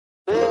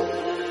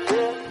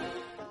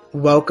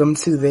Welcome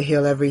to the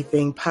Heal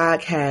Everything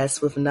podcast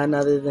with none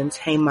other than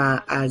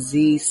Tama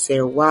Aziz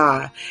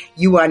Serwa.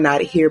 You are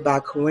not here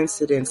by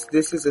coincidence.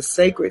 This is a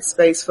sacred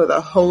space for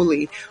the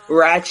holy,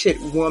 ratchet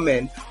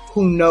woman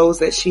who knows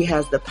that she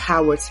has the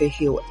power to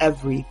heal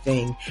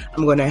everything.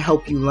 I'm going to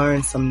help you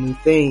learn some new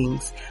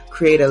things,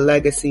 create a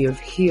legacy of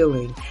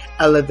healing,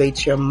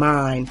 elevate your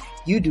mind.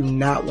 You do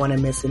not want to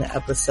miss an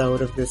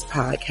episode of this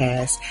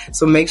podcast.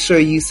 So make sure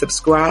you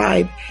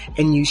subscribe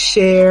and you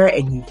share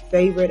and you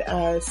favorite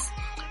us.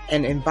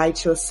 And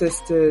invite your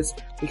sisters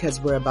because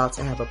we're about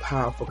to have a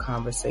powerful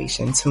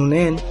conversation. Tune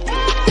in.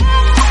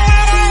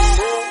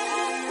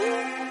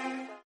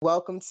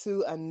 Welcome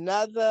to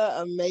another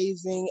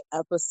amazing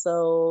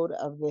episode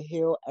of the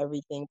Heal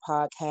Everything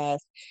podcast.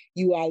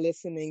 You are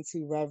listening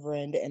to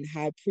Reverend and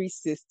High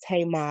Priestess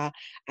Tama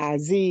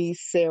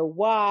Aziz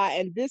Serwa,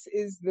 and this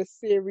is the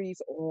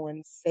series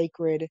on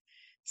sacred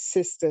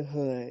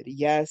sisterhood.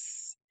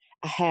 Yes,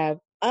 I have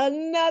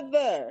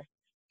another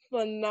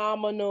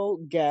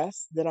phenomenal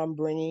guest that I'm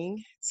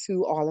bringing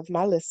to all of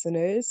my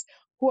listeners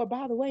who are,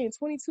 by the way, in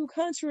 22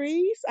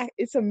 countries.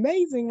 It's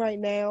amazing right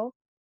now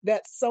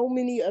that so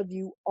many of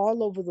you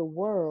all over the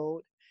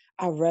world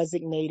are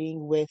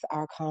resonating with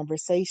our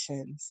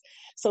conversations.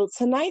 So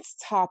tonight's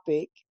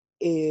topic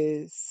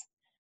is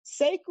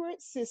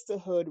sacred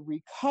sisterhood,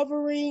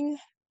 recovering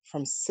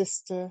from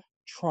sister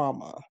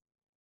trauma.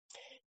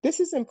 This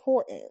is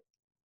important.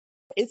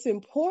 It's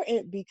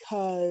important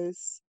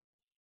because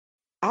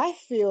I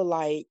feel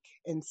like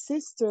in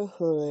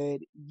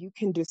sisterhood, you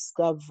can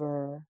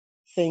discover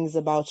things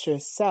about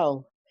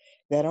yourself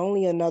that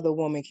only another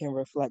woman can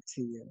reflect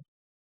to you.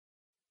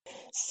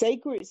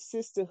 Sacred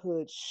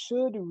sisterhood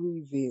should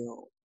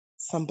reveal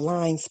some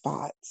blind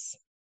spots,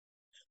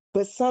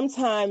 but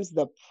sometimes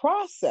the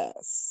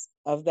process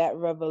of that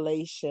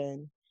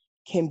revelation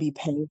can be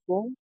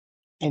painful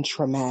and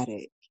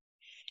traumatic.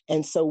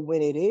 And so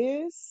when it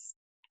is,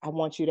 I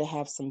want you to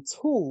have some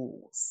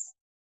tools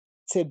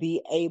to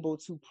be able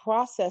to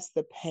process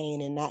the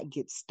pain and not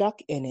get stuck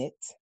in it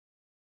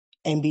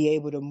and be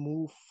able to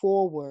move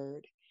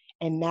forward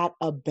and not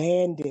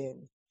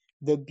abandon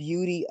the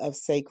beauty of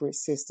sacred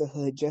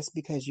sisterhood just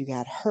because you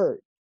got hurt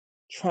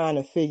trying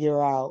to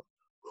figure out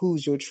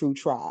who's your true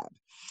tribe.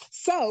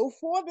 So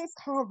for this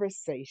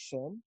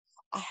conversation,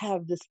 I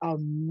have this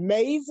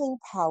amazing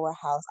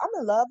powerhouse.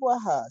 I'm in love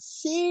with her.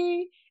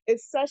 She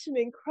is such an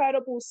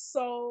incredible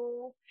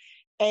soul,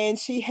 and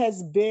she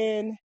has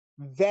been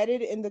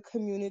vetted in the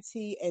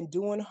community and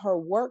doing her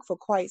work for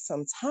quite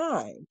some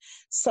time.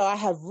 So I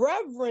have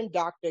Reverend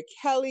Dr.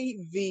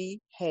 Kellie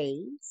V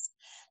Hayes.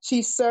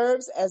 She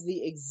serves as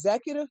the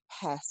executive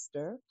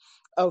pastor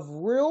of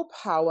Real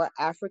Power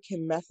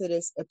African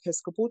Methodist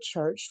Episcopal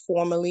Church,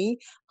 formerly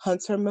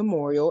Hunter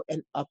Memorial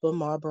in Upper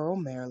Marlboro,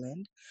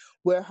 Maryland,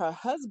 where her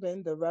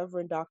husband, the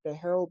Reverend Dr.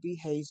 Harold B.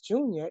 Hayes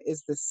Jr.,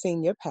 is the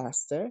senior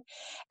pastor.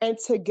 And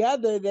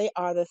together they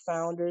are the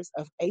founders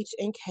of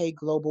H&K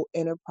Global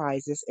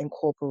Enterprises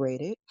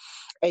Incorporated,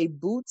 a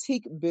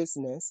boutique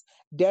business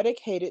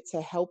dedicated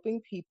to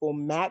helping people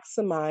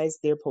maximize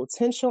their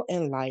potential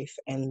in life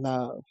and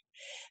love.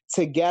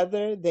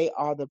 Together, they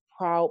are the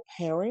proud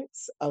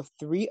parents of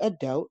 3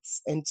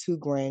 adults and 2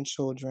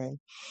 grandchildren.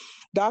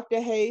 Dr.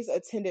 Hayes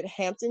attended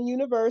Hampton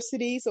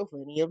University, so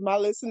for any of my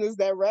listeners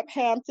that rep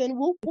Hampton,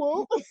 whoop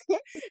whoop,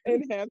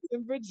 in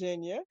Hampton,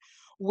 Virginia,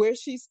 where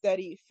she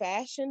studied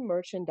fashion,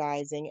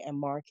 merchandising, and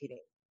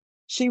marketing.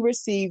 She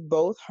received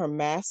both her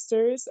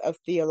Master's of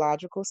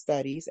Theological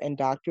Studies and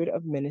Doctorate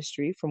of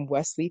Ministry from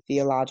Wesley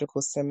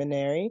Theological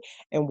Seminary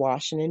in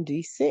Washington,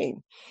 D.C.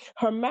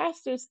 Her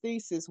master's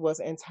thesis was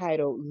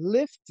entitled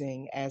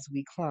Lifting as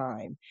We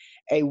Climb,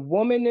 a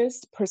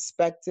womanist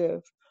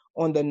perspective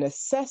on the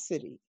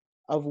necessity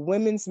of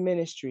women's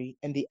ministry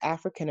in the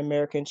African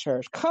American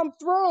church. Come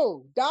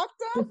through,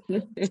 doctor!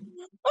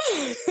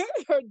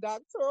 Her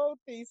doctoral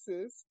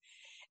thesis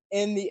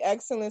in the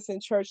Excellence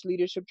in Church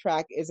Leadership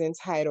track is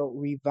entitled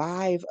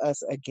Revive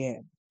Us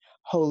Again,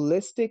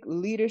 Holistic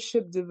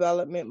Leadership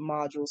Development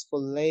Modules for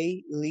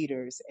Lay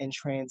Leaders in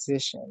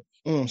Transition.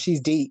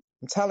 She's deep.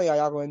 I'm telling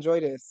y'all going to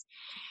enjoy this.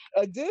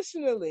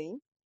 Additionally,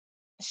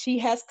 she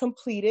has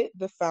completed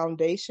the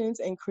Foundations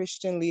in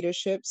Christian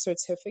Leadership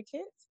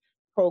Certificate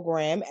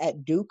program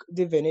at Duke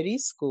Divinity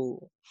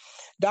School.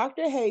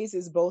 Dr. Hayes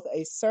is both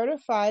a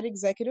certified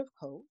executive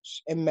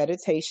coach and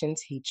meditation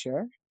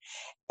teacher,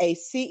 a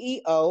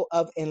CEO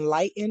of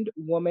Enlightened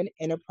Woman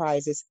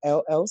Enterprises,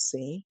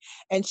 LLC,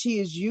 and she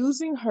is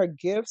using her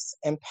gifts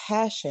and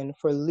passion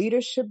for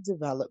leadership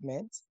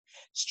development,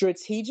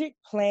 strategic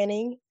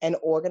planning, and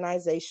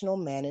organizational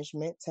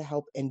management to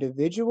help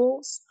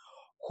individuals,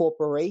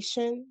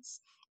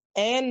 corporations,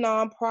 and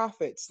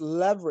nonprofits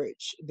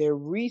leverage their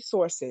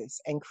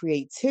resources and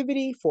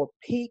creativity for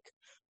peak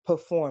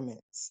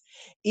performance.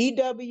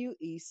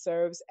 EWE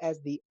serves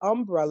as the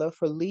umbrella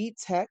for lead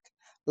tech,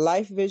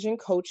 Life Vision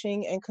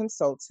Coaching and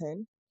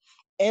Consulting,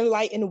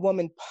 Enlightened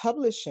Woman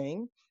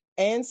Publishing,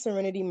 and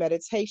Serenity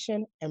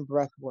Meditation and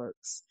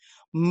Breathworks.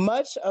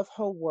 Much of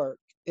her work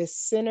is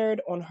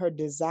centered on her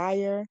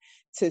desire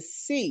to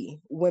see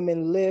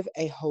women live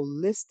a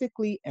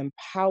holistically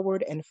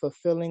empowered and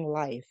fulfilling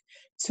life.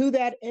 To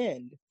that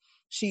end,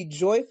 she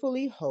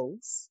joyfully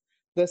hosts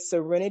the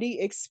Serenity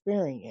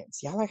Experience.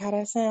 Y'all like how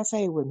that sounds?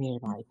 Say it with me,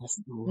 everybody. The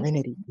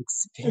Serenity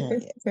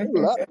Experience. I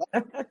love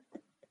that.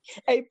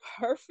 A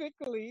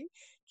perfectly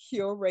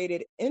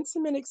curated,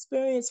 intimate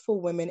experience for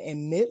women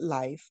in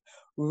midlife,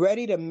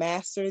 ready to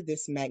master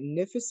this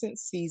magnificent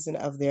season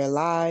of their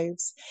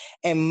lives.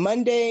 And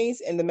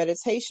Mondays in the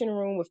meditation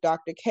room with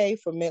Dr. K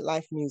for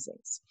Midlife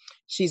Musings.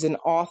 She's an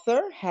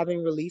author,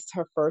 having released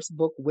her first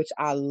book, which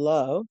I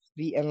love,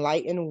 The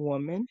Enlightened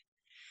Woman.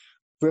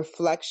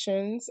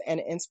 Reflections and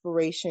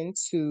inspiration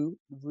to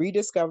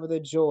rediscover the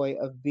joy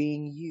of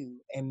being you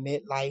in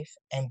midlife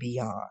and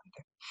beyond.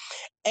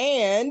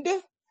 And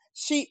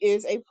she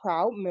is a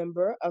proud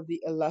member of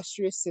the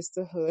illustrious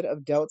Sisterhood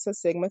of Delta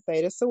Sigma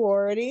Theta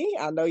Sorority.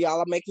 I know y'all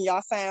are making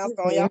y'all sounds,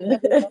 going y'all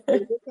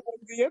do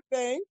your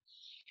thing.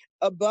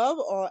 Above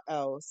all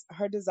else,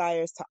 her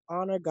desire is to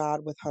honor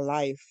God with her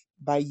life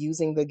by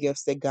using the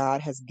gifts that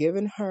God has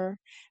given her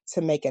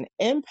to make an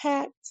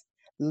impact,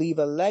 leave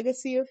a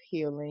legacy of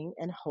healing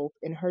and hope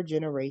in her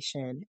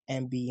generation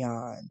and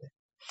beyond.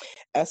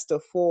 Esther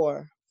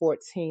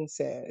 4:14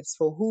 says,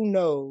 "For who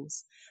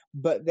knows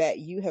but that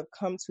you have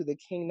come to the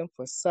kingdom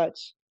for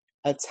such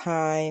a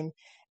time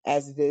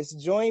as this."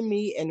 Join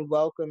me in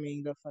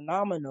welcoming the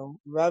phenomenal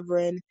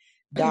Reverend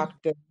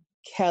Dr.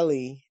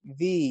 Kellie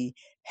V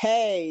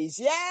Hayes.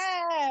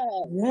 Yeah.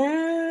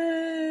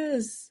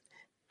 Yes.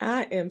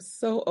 I am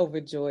so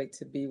overjoyed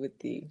to be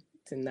with you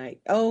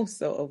tonight. Oh,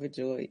 so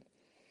overjoyed.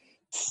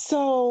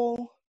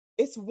 So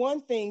it's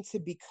one thing to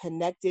be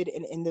connected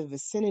and in the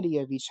vicinity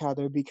of each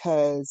other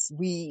because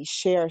we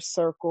share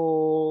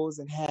circles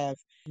and have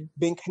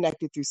been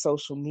connected through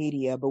social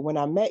media. But when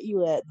I met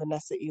you at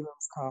Vanessa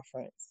Elam's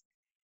conference,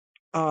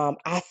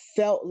 I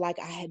felt like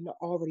I had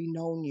already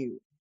known you.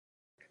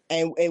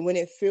 And when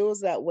it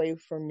feels that way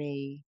for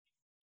me,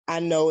 I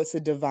know it's a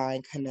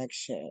divine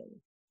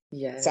connection.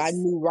 So I Yes.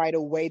 knew right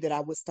away that I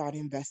would start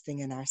investing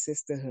in our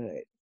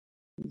sisterhood.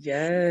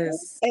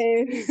 Yes.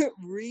 And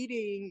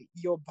reading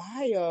your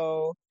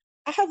bio,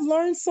 I have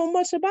learned so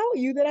much about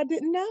you that I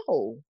didn't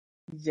know.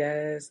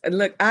 Yes. And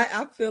look,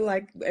 I feel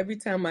like every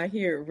time I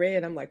hear it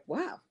read, I'm like,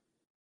 wow,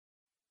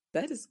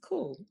 that is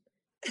cool.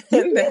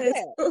 You That did is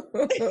that. cool.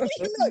 Look, Yes.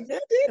 you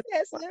did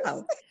that, sis.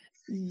 Wow.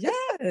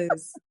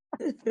 Yes.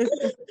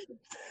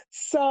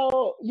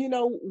 So,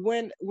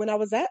 when I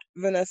was at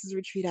Vanessa's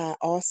retreat, I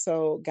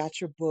also got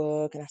your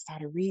book and I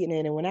started reading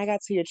it. And when I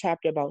got to your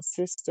chapter about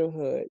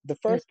sisterhood, the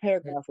first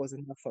paragraph was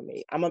enough for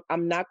me.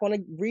 I'm not going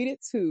to read it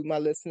to my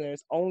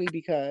listeners only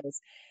because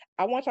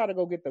I want y'all to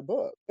go get the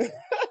book. But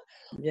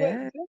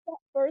Yeah. just that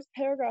first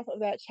paragraph of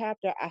that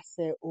chapter, I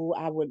said, "Oh,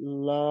 I would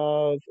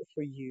love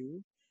for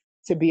you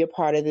to be a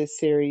part of this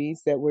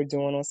series that we're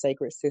doing on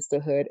sacred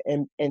sisterhood,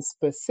 and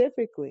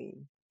specifically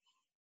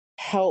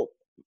help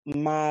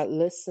my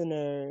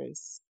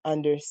listeners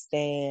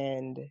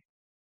understand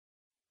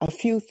a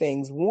few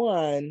things.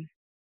 One,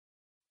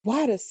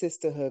 why does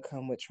sisterhood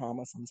come with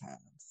trauma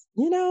sometimes?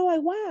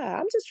 Like why?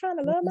 I'm just trying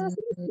to love my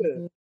sister.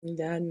 Mhm.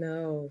 Yeah, I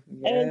know.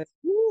 And Yeah.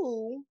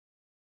 two,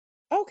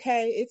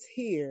 okay, it's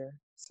here.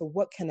 So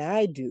what can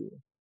I do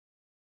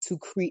to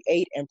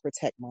create and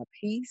protect my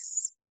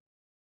peace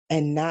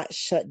and not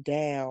shut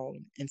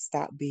down and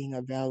stop being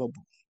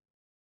available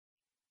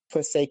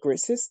for sacred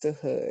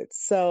sisterhood?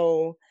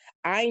 So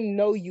I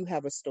know you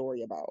have a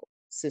story about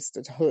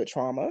sisterhood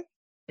trauma.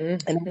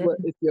 And Hmm.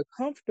 if you're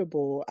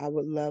comfortable, I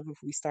would love if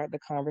we start the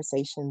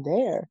conversation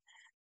there.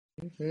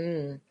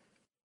 Hmm.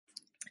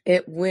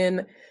 It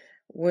when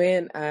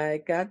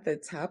I got the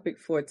topic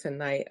for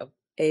tonight,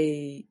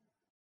 a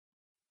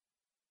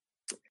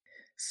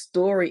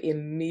story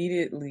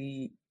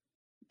immediately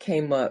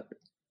came up,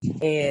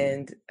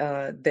 and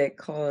that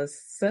caused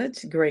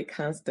such great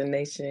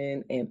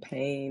consternation and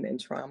pain and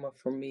trauma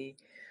for me.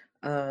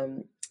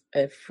 Um,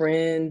 a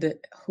friend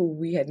who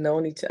we had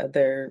known each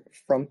other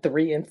from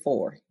 3 and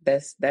 4.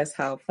 That's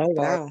how Oh,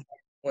 far wow.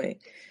 we went,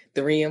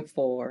 3 and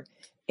 4,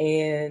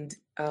 and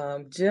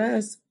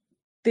just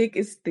thick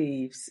as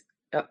thieves.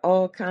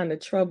 All kind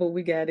of trouble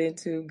we got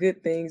into,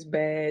 good things,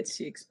 bad.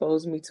 She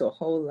exposed me to a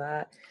whole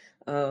lot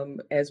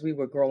as we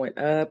were growing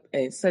up,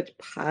 and such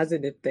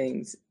positive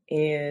things.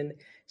 And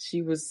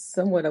she was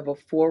somewhat of a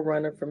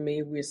forerunner for me.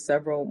 She was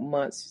several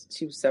months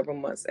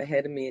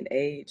ahead of me in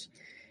age.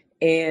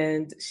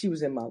 And she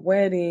was in my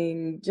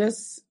wedding,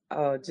 just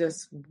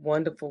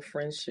wonderful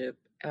friendship.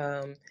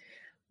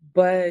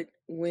 But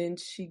when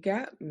she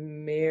got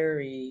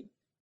married,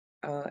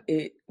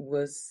 it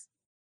was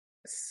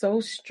so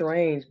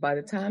strange. By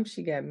the time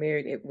she got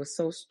married, it was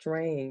so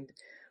strange,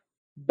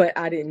 but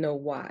I didn't know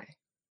why.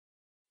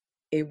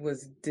 It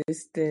was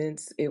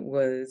distance. It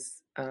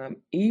was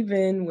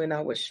even when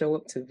I would show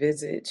up to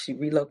visit, she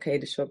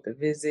relocated, show up to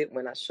visit.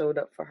 When I showed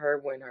up for her,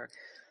 when her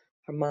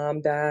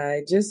mom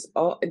died,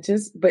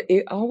 but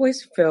it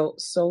always felt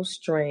so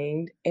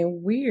strained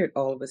and weird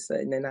all of a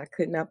sudden, and I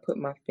could not put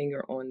my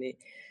finger on it.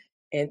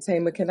 And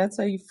Tama, can I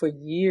tell you, for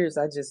years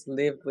I just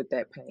lived with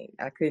that pain.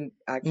 I couldn't,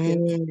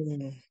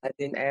 Mm. I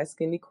didn't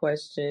ask any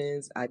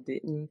questions. I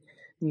didn't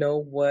know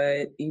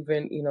what,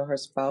 even, her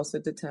spouse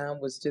at the time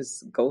was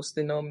just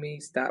ghosting on me,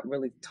 stopped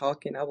really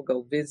talking. I would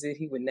go visit.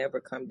 He would never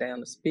come down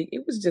to speak.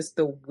 It was just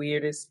the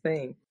weirdest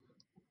thing.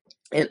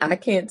 And I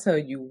can't tell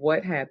you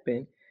what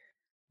happened,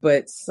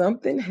 but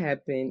something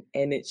happened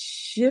and it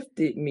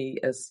shifted me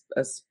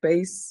a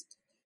space.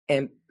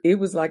 And it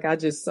was like I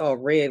just saw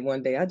red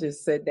one day. I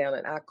just sat down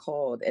and I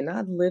called and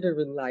I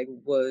literally like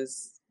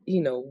was,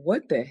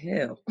 what the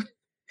hell?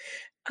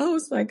 I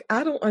was like,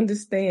 I don't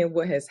understand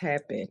what has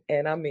happened.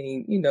 And I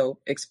mean,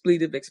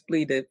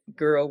 expletive,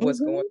 girl, what's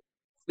going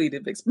Hmm.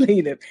 on?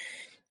 Expletive.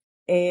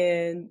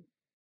 And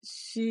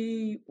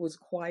she was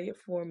quiet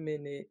for a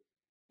minute.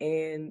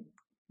 And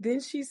then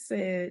she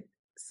said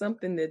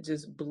something that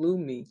just blew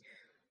me.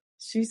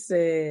 She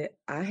said,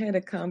 I had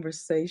a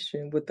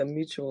conversation with a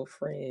mutual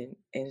friend,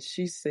 and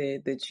she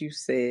said that you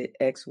said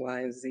X,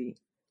 Y, and Z.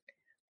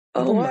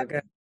 Oh Boy, my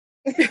God.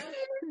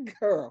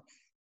 girl.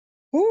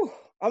 Whew.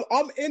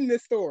 I'm in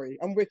this story.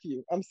 I'm with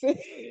you. I'm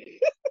saying.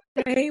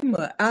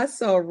 Tama, I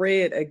saw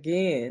red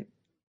again.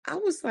 I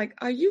was like,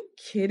 are you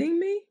kidding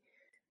me?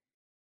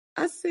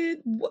 I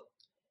said, what?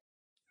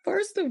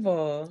 First of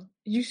all,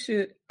 you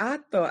should. I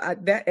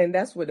thought that, and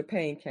that's where the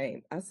pain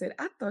came. I said,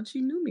 I thought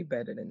you knew me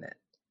better than that.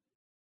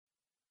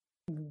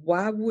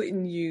 Why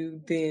wouldn't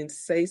you then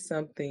say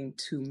something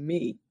to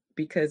me?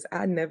 Because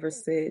I never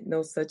said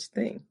no such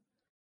thing.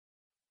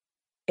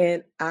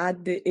 And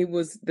it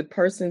was the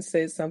person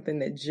said something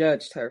that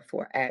judged her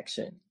for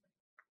action.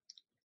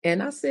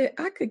 And I said,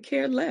 I could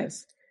care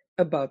less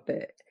about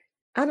that.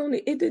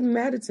 It didn't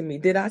matter to me.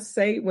 Did I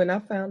say, when I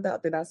found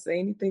out, did I say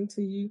anything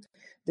to you?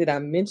 Did I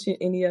mention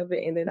any of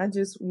it? And then I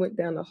just went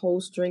down a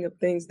whole string of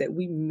things that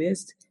we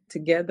missed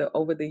together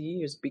over the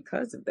years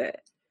because of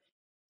that.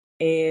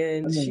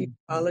 And she Mm.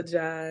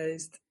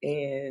 apologized,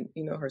 and,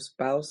 her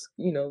spouse,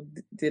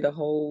 did a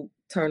whole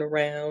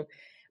turnaround.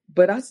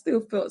 But I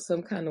still felt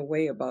some kind of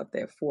way about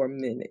that for a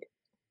minute.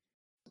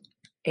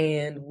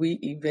 And we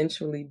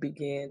eventually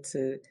began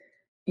to,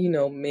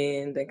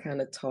 mend and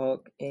kind of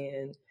talk,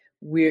 and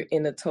we're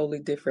in a totally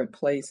different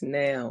place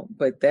now.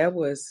 But that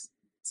was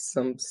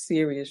some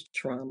serious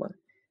trauma.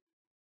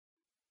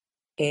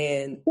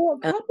 And For a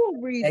um, couple of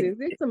I- reasons,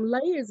 there's some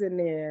layers in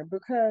there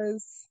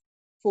because,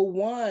 for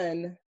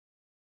one,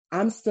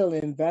 I'm still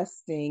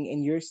investing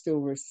and you're still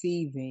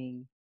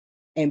receiving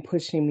and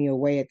pushing me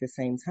away at the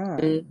same time.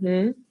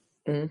 mhm,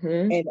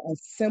 mhm. And a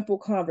simple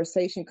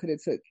conversation could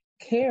have took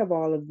care of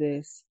all of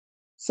this.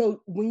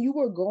 So when you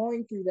were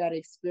going through that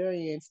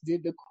experience,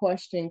 did the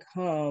question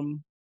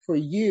come for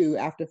you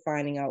after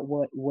finding out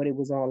what it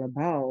was all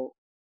about?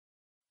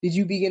 Did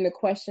you begin to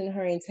question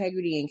her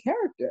integrity and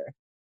character?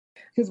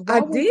 Because I why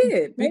wouldn't you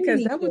did, say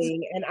because that was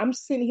anything? And I'm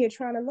sitting here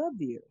trying to love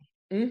you.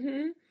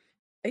 mhm.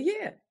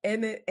 Yeah,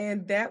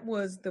 and that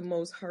was the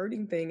most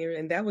hurting thing,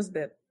 and that was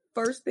the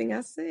first thing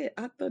I said.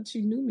 I thought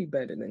you knew me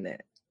better than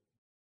that.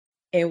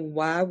 And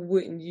why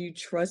wouldn't you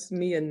trust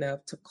me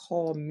enough to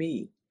call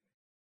me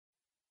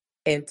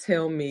and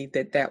tell me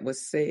that that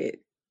was said?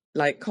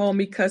 Like, call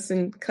me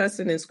cussing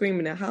and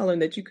screaming and hollering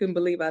that you couldn't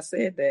believe I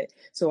said that,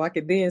 so I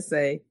could then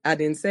say I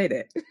didn't say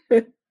that.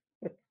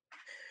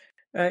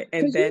 Right?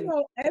 And Because you then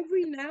know,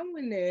 every now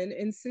and then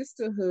in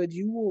sisterhood,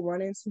 you will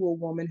run into a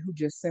woman who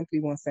just simply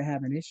wants to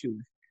have an issue.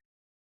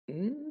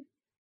 mm,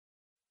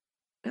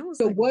 I was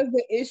So like, was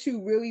the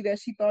issue really that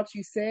she thought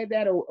you said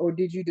that, or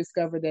did you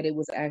discover that it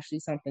was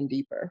actually something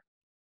deeper?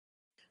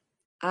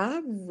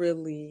 I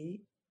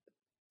really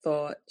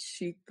thought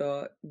she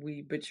thought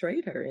we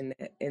betrayed her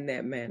in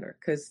that manner,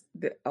 because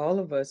all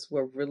of us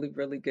were really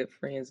really good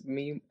friends.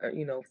 Me,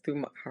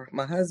 through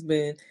my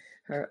husband,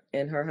 her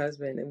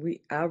husband, and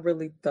I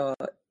really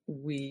thought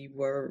we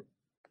were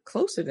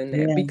closer than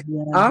that, Yeah, because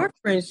yeah, our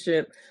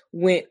friendship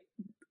went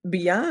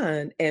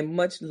beyond and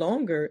much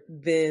longer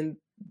than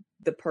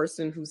the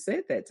person who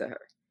said that to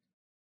her.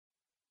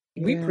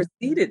 We yeah.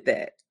 preceded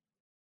that.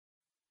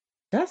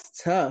 That's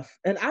tough.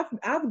 And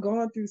I've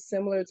gone through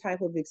similar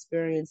type of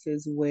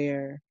experiences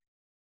where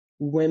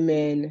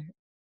women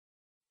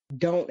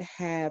don't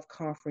have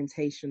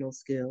confrontational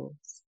skills.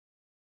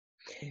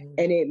 Mm-hmm.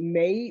 And it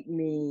made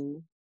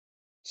me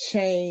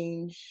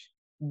change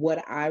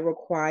what I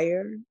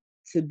require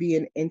to be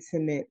an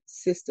intimate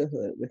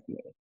sisterhood with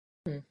me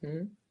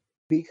Mm-hmm.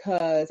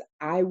 because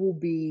I will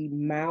be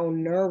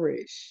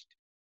malnourished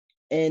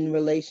in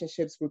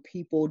relationships where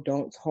people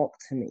don't talk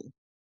to me.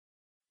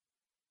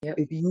 Yep.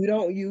 If you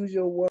don't use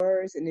your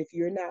words and if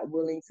you're not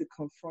willing to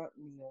confront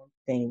me on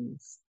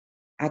things,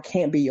 I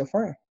can't be your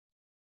friend.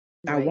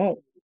 I Right. won't.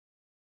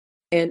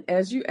 And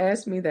as you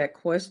asked me that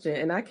question,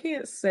 and I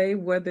can't say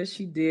whether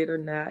she did or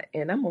not,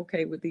 and I'm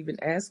okay with even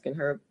asking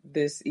her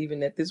this,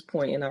 even at this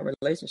point in our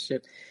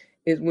relationship,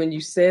 is when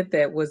you said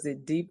that, was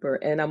it deeper?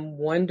 And I'm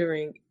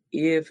wondering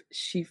if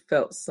she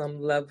felt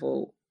some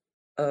level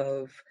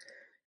of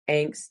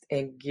angst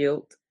and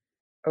guilt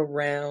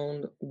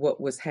around what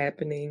was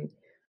happening,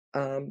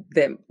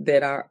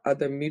 that our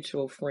other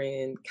mutual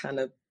friend kind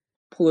of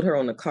pulled her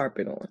on the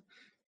carpet on.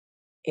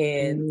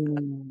 And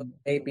Mm.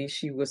 maybe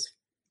she was,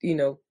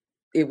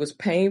 it was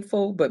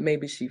painful, but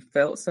maybe she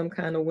felt some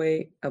kind of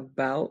way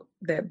about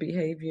that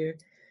behavior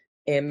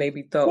and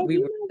maybe thought But we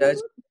you were know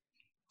judging. what?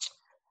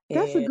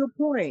 That's a And good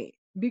point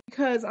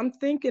because I'm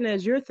thinking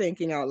as you're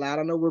thinking out loud.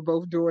 I know we're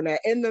both doing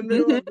that in the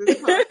middle of this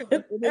podcast I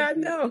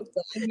interview. know.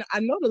 And I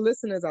know the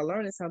listeners are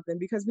learning something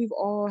because we've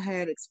all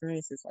had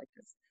experiences like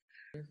this.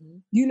 Mm-hmm.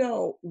 You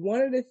know,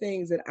 one of the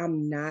things that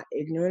I'm not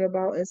ignorant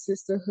about in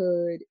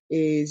sisterhood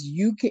is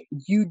you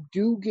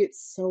do get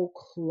so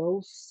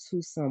close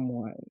to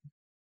someone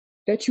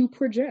that you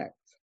project,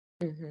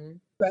 Mm-hmm.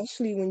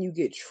 especially when you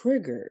get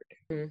triggered.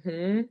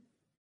 Mm-hmm.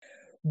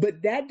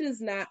 But that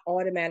does not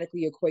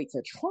automatically equate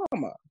to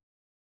trauma.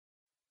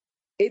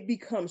 It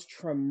becomes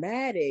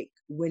traumatic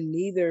when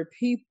neither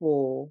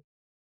people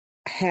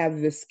have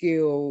the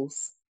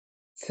skills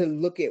to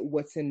look at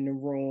what's in the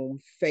room,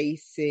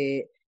 face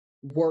it,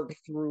 work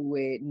through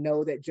it,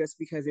 know that just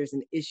because there's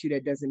an issue,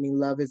 that doesn't mean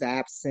love is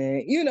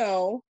absent, you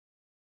know?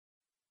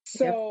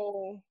 Yep.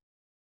 So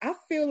I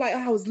feel like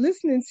I was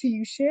listening to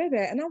you share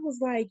that, and I was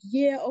like,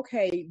 yeah,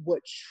 okay,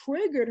 what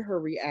triggered her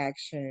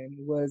reaction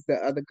was the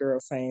other girl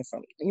saying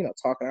something,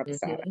 talking out the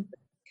side. Mm-hmm.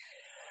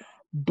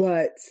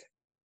 But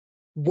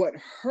what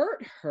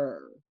hurt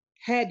her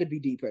had to be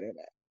deeper than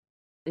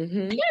that.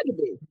 Mm-hmm. Had to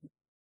be.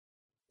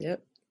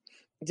 Yep.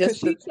 Because Just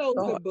she the chose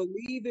to thought.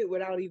 believe it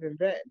without even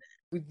vetting.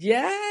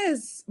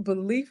 Yes,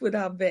 belief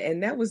without vet.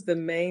 And that was the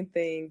main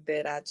thing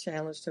that I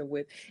challenged her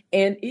with.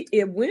 And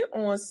it went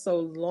on so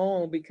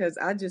long because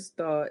I just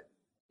thought,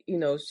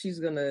 she's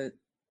gonna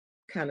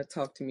kind of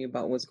talk to me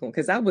about what's going,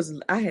 because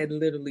I had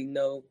literally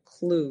no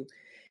clue.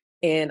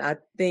 And I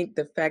think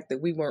the fact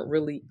that we weren't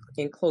really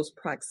in close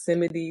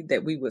proximity,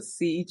 that we would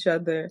see each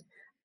other,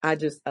 I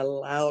just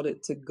allowed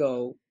it to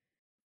go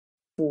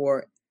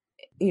for,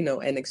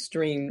 an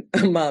extreme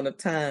amount of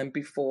time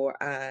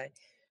before I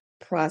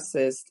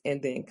processed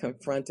and then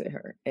confronted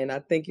her. And I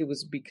think it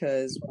was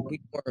because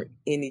we weren't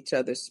in each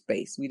other's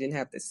space. We didn't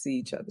have to see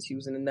each other. She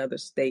was in another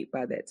state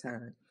by that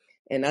time.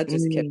 And I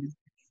just kept Mm.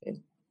 it.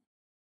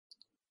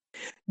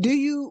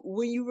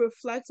 When you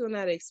reflect on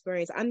that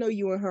experience, I know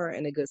you and her are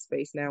in a good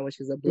space now, which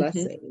is a Mm-hmm.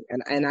 blessing.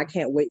 And I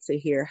can't wait to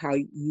hear how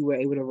you were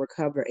able to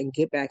recover and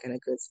get back in a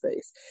good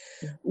space.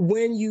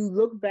 When you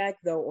look back,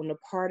 though, on the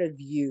part of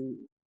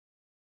you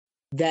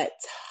that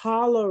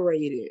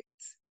tolerated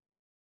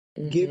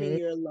giving Mm-hmm.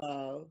 your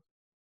love,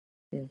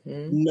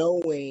 Mm-hmm.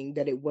 knowing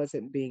that it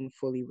wasn't being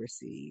fully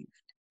received,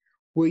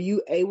 were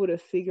you able to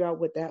figure out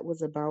what that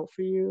was about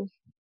for you?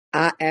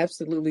 I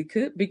absolutely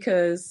could,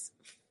 because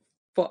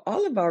for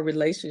all of our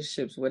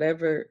relationships,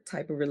 whatever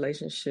type of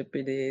relationship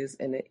it is,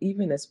 and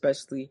even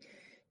especially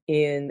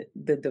in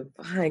the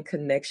divine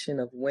connection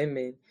of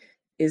women,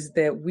 is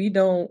that we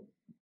don't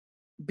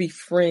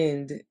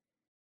befriend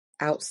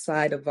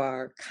outside of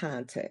our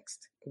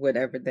context,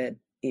 whatever that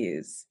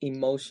is,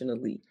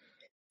 emotionally,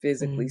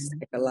 physically, Mm.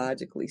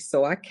 psychologically.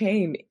 So I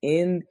came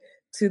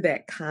into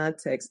that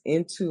context,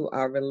 into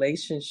our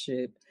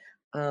relationship,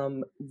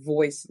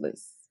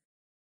 voiceless.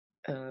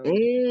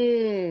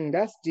 Um,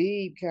 That's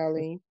deep,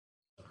 Kelly.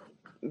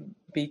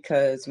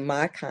 because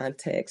my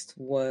context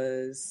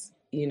was,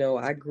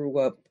 I grew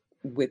up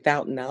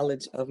without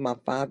knowledge of my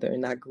father,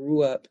 and I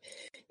grew up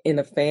in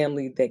a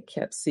family that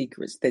kept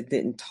secrets, that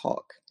didn't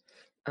talk.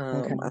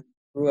 Okay. I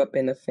grew up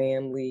in a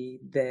family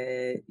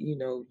that,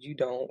 you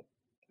don't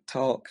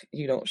talk,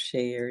 you don't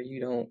share,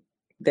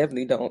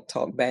 definitely don't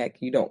talk back,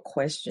 you don't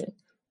question.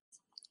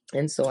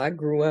 And so I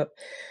grew up,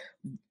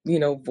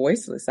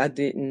 voiceless. I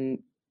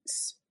didn't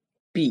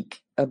speak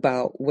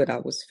about what I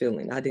was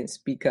feeling. I didn't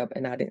speak up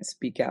and I didn't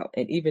speak out.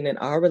 And even in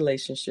our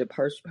relationship,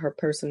 her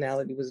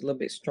personality was a little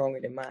bit stronger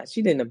than mine.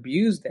 She didn't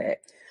abuse that,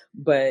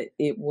 but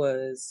it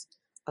was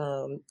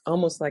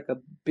almost like a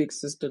big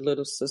sister,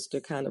 little sister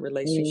kind of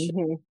relationship.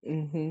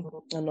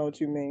 I know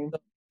what you mean.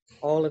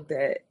 All of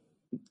that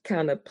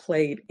kind of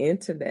played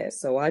into that.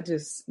 So I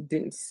just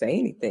didn't say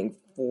anything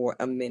for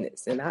a minute.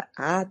 And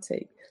I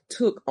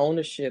took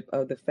ownership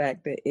of the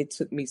fact that it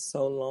took me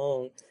so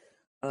long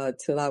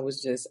till I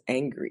was just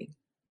angry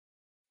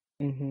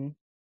Mm-hmm.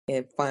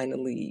 and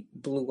finally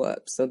blew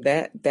up. So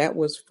that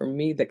was for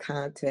me the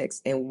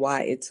context, and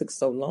why it took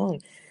so long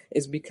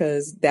is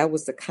because that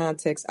was the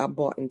context I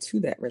brought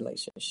into that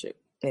relationship.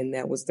 And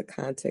that was the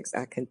context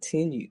I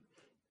continued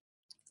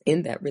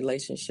in that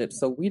relationship.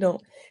 So we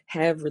don't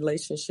have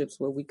relationships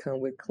where we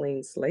come with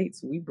clean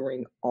slates. We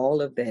bring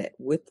all of that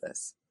with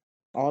us.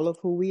 All of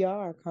who we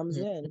are comes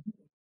Mhm. in.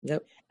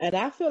 Yep. And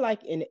I feel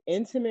like in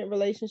intimate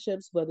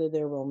relationships, whether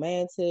they're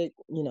romantic,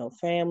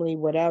 family,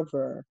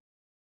 whatever,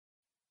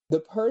 the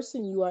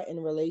person you are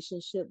in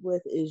relationship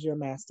with is your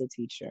master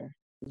teacher.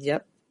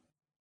 Yep.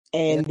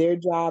 And Yep. their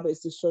job is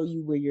to show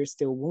you where you're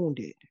still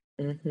wounded.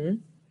 Mm-hmm.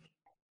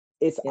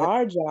 It's Yep.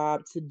 our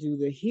job to do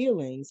the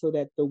healing so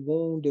that the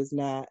wound does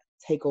not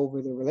take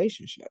over the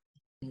relationship.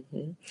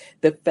 Mm-hmm.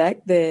 The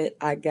fact that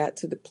I got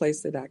to the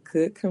place that I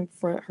could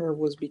confront her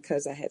was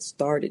because I had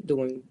started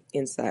doing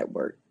inside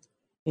work.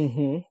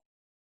 Mm-hmm.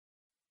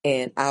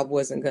 and I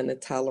wasn't going to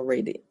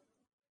tolerate it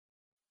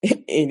You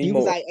was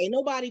anymore. like, ain't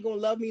nobody gonna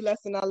love me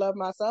less than I love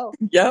myself.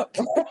 Yep.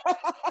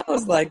 I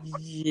was like,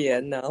 yeah,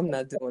 no, I'm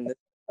not doing this.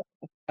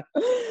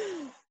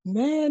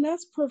 Man,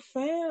 that's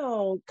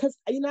profound. Because,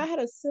 I had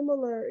a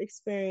similar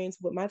experience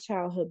with my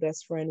childhood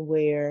best friend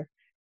where,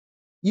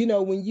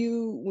 when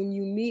you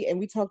meet, and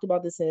we talked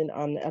about this in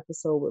on the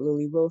episode with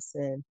Lily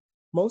Wilson,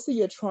 most of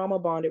your trauma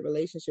bonded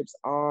relationships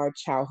are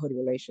childhood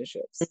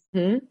relationships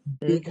Hmm.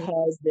 Hmm.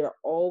 because they're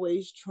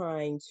always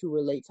trying to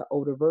relate to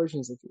older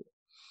versions of you.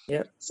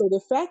 Yep. So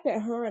the fact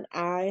that her and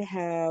I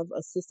have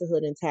a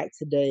sisterhood intact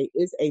today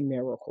is a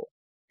miracle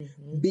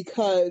Hmm.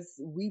 because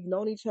we've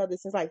known each other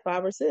since like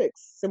 5 or 6,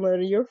 similar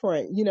to your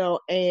friend,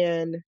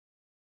 and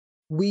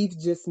we've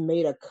just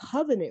made a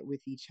covenant with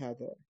each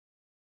other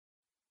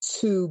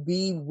to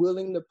be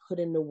willing to put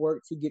in the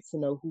work to get to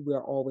know who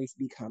we're always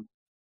becoming.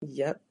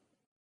 Yep.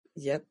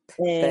 Yep.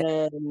 That,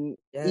 And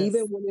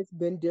even yes. when it's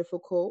been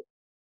difficult,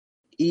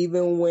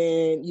 even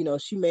when,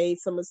 she made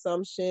some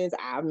assumptions,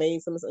 I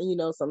made some,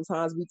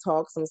 sometimes we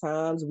talk,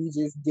 sometimes we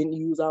just didn't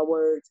use our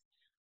words.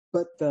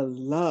 But the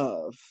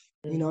love,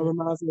 it Hmm.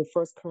 reminds me of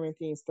 1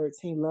 Corinthians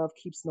 13, love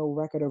keeps no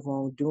record of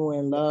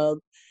wrongdoing. Love,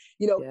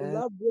 Yeah.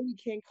 love really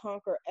can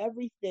conquer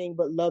everything,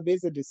 but love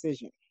is a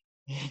decision.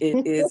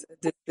 It is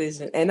a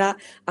decision. And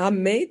I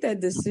made that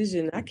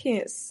decision. I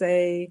can't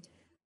say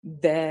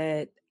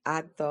that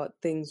I thought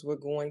things were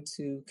going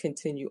to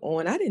continue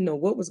on. I didn't know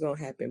what was going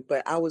to happen,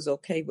 but I was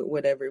okay with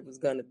whatever it was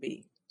going to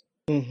be.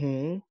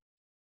 Mm-hmm.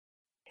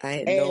 I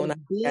had known I And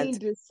got being to,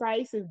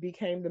 decisive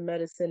became the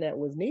medicine that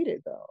was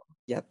needed, though.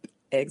 yep, So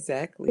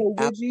exactly.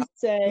 would you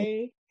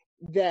say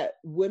that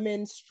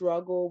women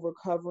struggle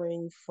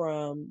recovering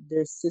from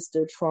their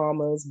sister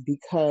traumas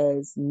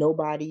because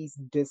nobody's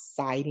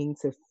deciding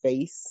to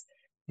face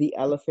the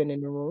elephant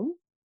in the room?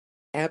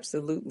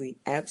 Absolutely,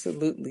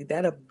 absolutely.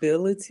 That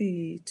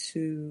ability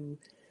to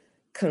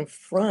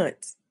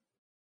confront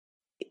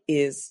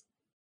is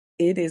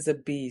it is a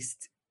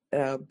beast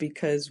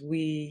because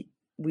we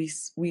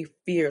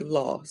fear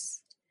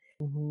loss.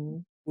 Mm-hmm.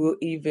 We'll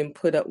even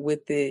put up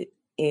with it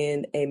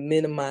in a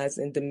minimized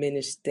and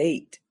diminished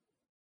state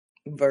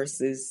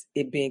versus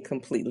it being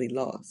completely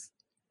lost.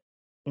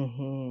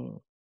 Mm-hmm.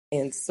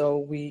 And so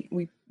we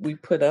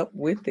put up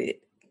with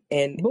it,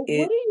 and But what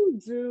it do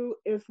you do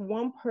if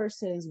one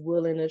person's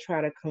willing to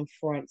try to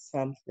confront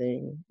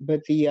something,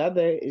 but the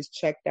other is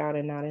checked out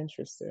and not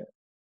interested?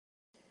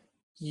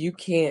 you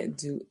can't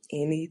do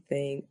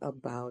anything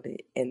about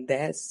it, and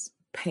that's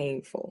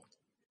painful.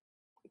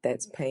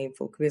 That's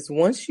painful because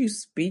once you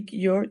speak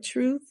your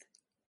truth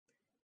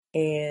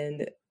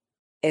and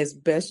as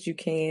best you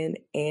can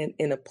and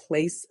in a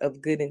place of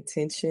good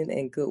intention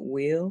and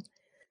goodwill,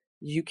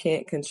 you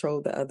can't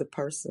control the other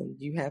person.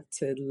 You have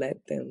to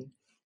let them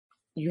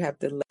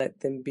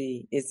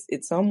be.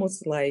 It's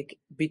almost like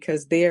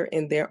because they're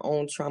in their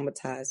own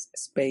traumatized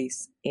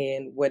space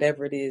and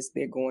whatever it is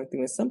they're going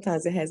through, and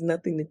sometimes it has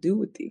nothing to do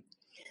with you.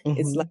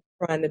 It's Mm-hmm. like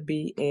trying to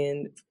be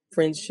in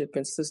friendship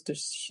and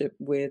sistership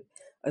with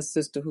a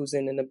sister who's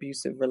in an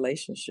abusive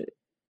relationship.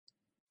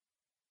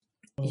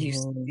 You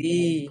Mm-hmm.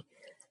 see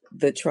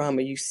the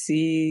trauma, you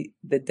see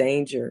the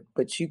danger,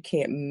 but you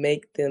can't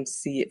make them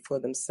see it for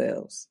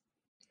themselves.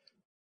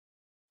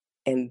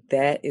 And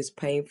that is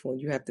painful.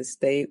 You have to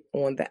stay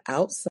on the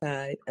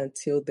outside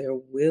until they're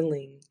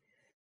willing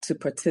to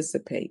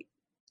participate.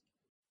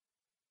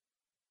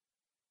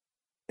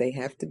 They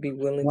have to be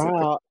willing to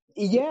Wow.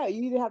 participate. Yeah,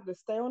 you either have to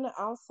stay on the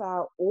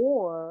outside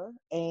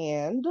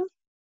and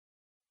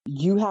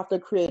you have to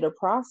create a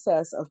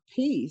process of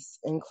peace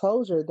and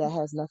closure that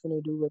has nothing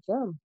to do with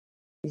them.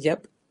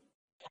 Yep.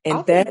 I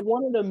And think that,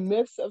 one of the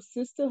myths of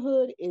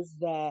sisterhood is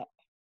that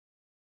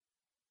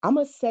I'm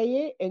gonna say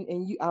it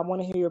and I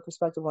want to hear your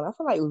perspective on it. I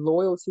feel like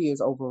loyalty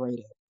is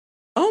overrated.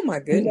 oh my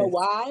You know goodness.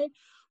 why?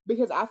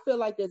 Because I feel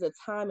like there's a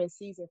time and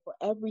season for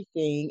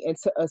everything. And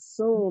to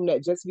assume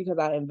that just because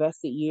I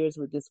invested years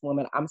with this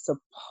woman, I'm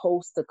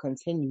supposed to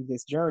continue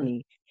this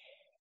journey.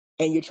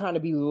 And you're trying to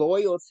be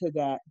loyal to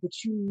that, but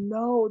you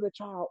know that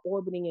y'all are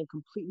orbiting in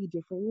completely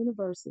different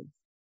universes.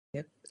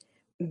 Yep.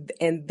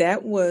 And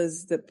that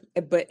was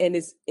and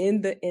it's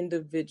in the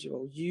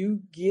individual.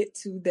 You get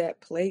to that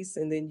place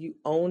and then you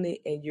own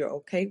it and you're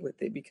okay with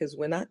it. Because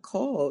when I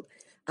called,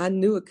 I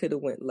knew it could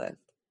have went left.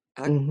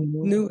 I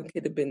Mm-hmm. knew it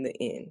could have been the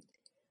end.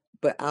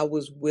 But I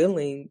was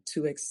willing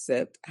to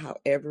accept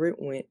however it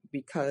went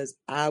because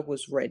I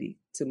was ready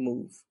to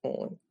move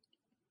on.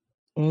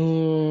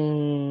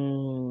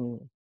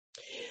 Mm.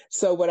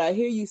 So what I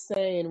hear you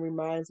saying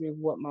reminds me of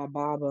what my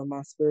Baba,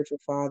 my spiritual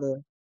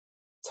father,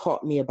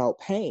 taught me about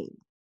pain.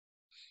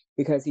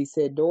 Because he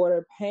said,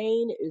 daughter,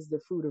 pain is the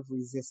fruit of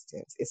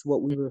resistance. It's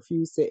what we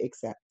refuse to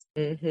accept.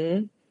 Mm-hmm.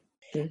 And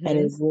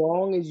Mm-hmm. as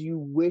long as you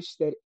wish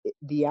that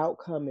the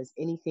outcome is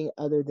anything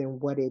other than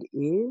what it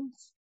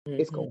is,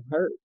 it's Mm-hmm. going to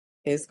hurt.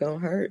 It's gonna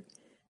hurt.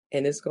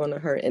 And it's gonna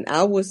hurt. And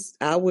I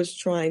was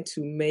trying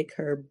to make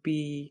her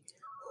be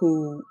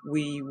who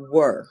we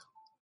were.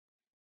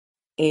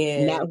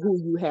 and Not who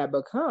you had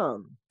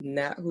become.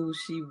 not who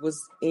she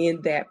was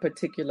in that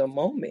particular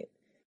moment.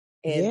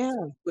 And Yeah.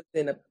 she was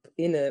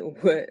in a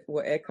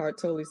what Eckhart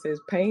Tolle says,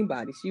 pain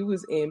body. She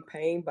was in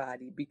pain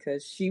body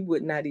because she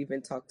would not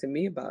even talk to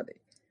me about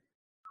it.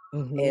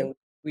 Mm-hmm. And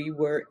we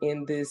were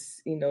in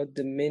this,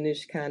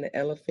 diminished kind of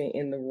elephant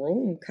in the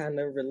room kind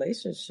of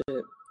relationship.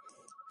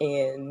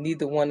 And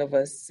neither one of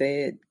us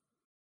said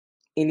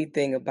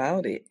anything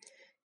about it.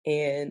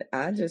 And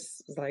I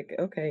just was like,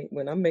 okay,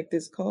 when I make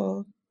this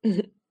call,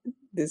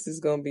 this is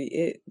gonna be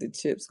it. The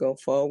chips gonna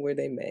fall where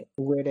they may.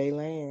 Where they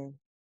land.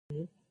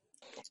 Mm-hmm.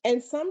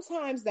 And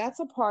sometimes that's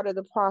a part of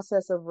the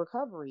process of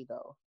recovery,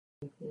 though,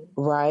 Mm-hmm.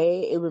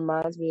 right? It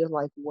reminds me of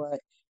like what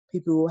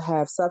people who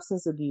have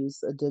substance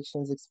abuse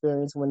addictions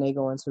experience when they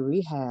go into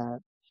rehab.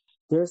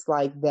 There's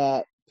like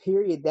that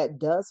period that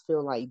does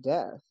feel like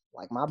death.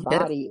 Like my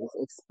Yes, body is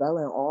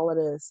expelling all of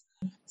this.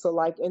 So,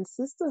 like in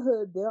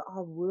sisterhood, there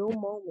are real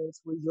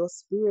moments where your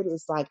spirit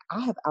is like,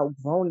 I have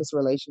outgrown this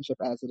relationship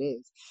as it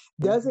is.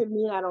 mm-hmm. Doesn't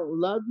mean I don't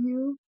love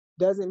you,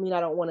 doesn't mean I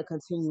don't want to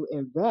continue to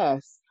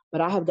invest,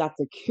 but I have got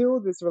to kill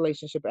this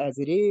relationship as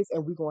it is,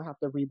 and we're going to have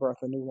to rebirth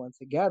a new one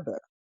together.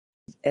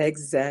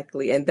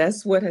 Exactly. And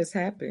that's what has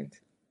happened.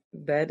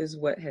 That is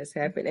what has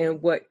happened.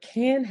 And what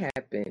can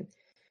happen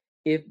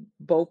if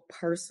both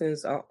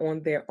persons are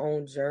on their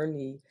own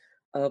journey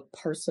of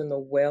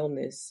personal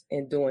wellness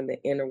and doing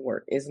the inner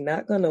work. It's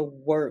not going to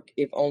work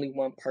if only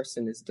one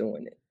person is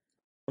doing it.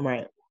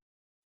 Right.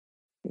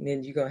 And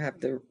then you're going to have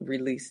to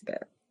release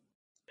that.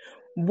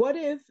 What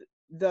if,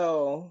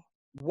 though,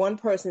 one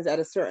person's at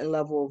a certain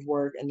level of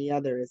work and the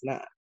other is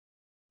not?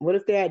 What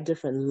if they're at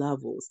different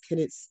levels? Can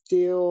they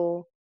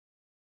still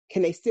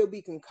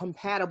be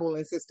compatible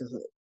in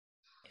sisterhood?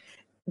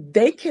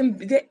 They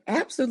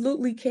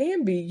absolutely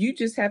can be. You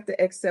just have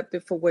to accept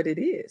it for what it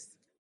is.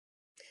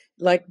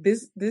 Like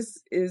this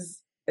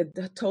is a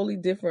totally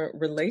different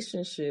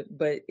relationship,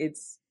 but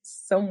it's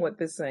somewhat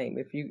the same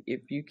if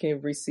you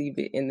can receive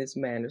it in this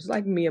manner. It's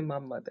like me and my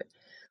mother.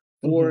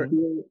 For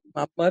Mm-hmm.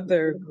 my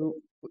mother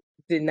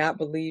did not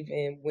believe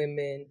in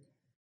women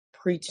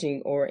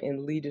preaching or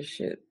in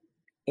leadership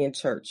in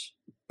church,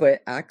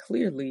 but I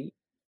clearly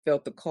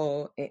felt the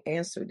call and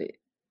answered it.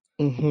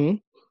 Mm-hmm.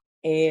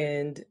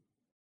 And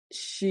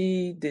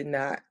she did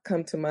not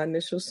come to my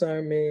initial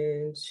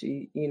sermon.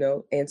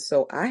 And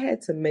so I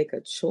had to make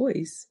a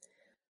choice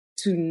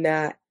to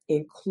not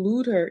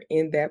include her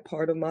in that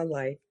part of my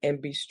life and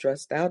be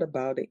stressed out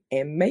about it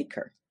and make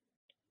her.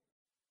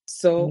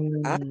 So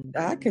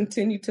I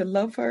continue to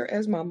love her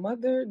as my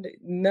mother.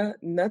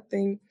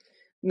 Nothing,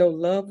 no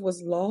love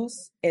was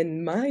lost.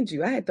 And mind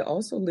you, I had to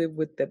also live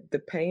with the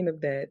pain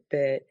of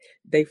that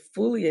they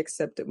fully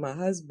accepted my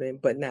husband,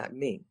 but not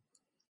me.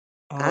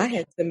 I Ouch.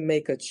 had to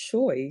make a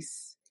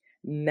choice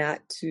not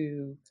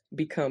to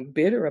become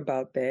bitter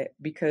about that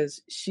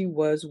because she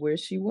was where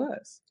she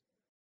was.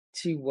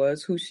 She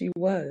was who she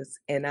was,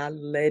 and I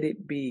let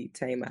it be,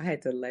 Tama. I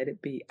had to let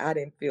it be. I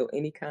didn't feel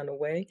any kind of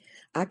way.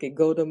 I could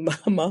go to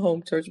my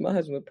home church, my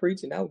husband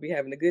preaching. I would be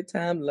having a good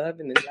time,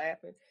 loving and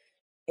laughing.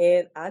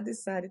 And I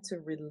decided to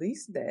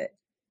release that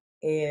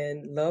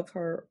and love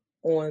her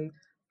on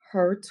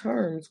her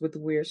terms with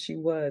where she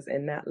was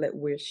and not let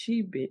where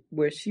she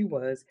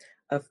was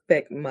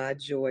affect my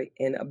joy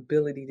and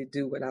ability to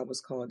do what I was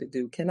called to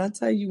do. Can I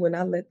tell you, when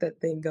I let that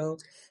thing go,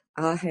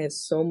 I had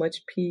so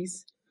much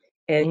peace.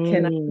 And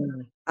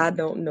Mm. I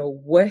don't know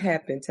what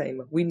happened,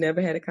 Tama. We never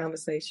had a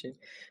conversation.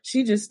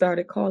 She just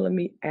started calling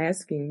me,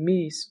 asking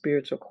me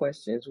spiritual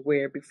questions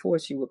where before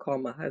she would call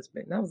my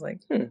husband. And I was like,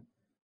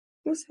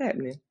 what's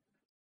happening?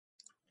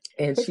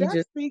 And But she that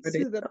just speaks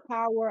started to the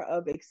power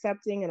of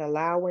accepting and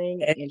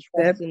allowing and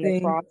trusting the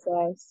accepting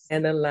process.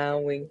 and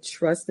allowing,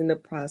 trust in the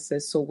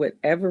process. So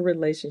whatever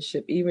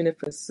relationship, even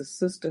if it's a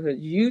sisterhood,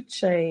 you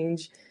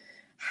change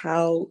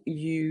how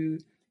you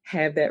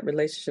have that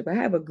relationship. I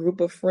have a group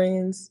of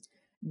friends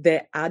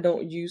that I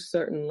don't use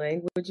certain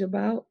language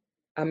about.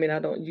 I mean, I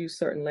don't use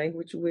certain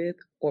language with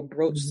or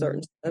broach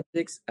certain Mm-hmm.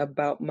 subjects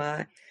about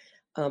my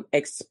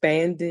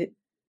expanded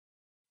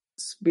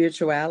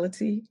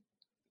spirituality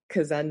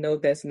because I know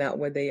that's not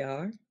where they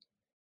are.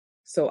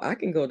 So I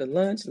can go to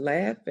lunch,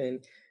 laugh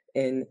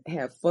and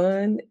have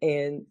fun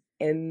and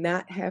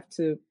not have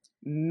to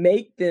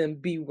make them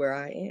be where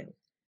I am.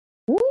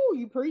 Woo,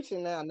 you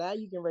preaching now. Now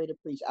you can ready to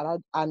preach.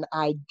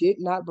 I did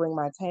not bring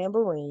my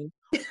tambourine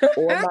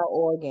or my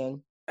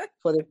organ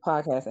for this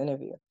podcast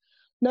interview.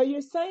 No,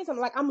 you're saying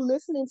something like I'm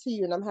listening to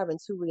you and I'm having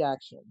two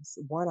reactions.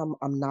 One,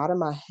 I'm nodding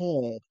my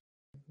head,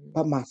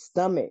 but my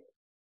stomach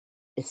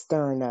is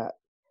stirring up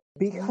Mhm,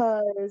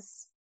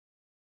 because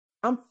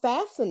I'm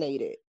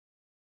fascinated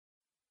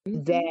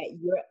mhm, that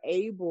you're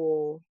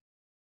able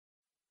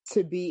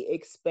to be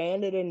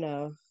expanded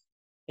enough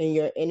in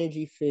your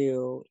energy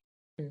field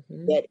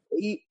mhm, that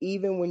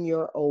even when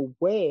you're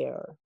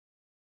aware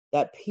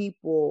that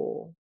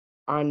people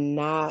are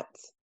not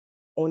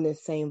on the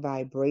same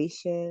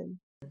vibration,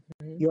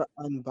 mhm, you're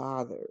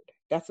unbothered.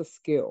 That's a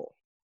skill.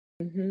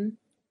 mhm.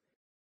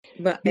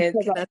 But and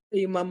Because can I tell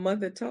you, my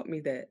mother taught me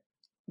that.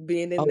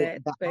 being in Oh,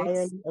 that the space.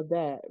 irony of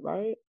that,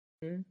 right?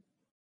 Mhm.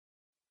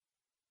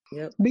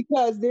 Yep.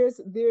 Because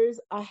there's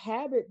a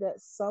habit that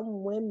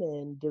some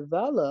women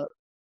develop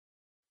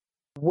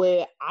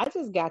where I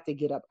just got to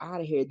get up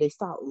out of here. They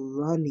start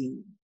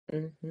running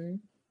Mm-hmm.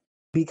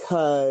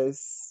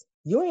 because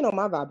you ain't on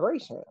my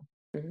vibration.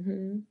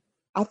 Mm-hmm.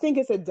 I think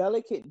it's a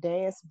delicate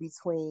dance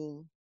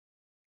between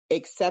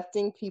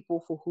accepting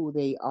people for who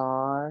they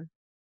are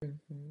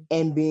Mm-hmm.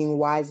 and being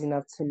wise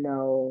enough to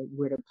know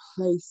where to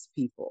place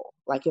people.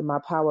 Like in my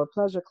power of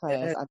pleasure class,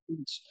 Yes. I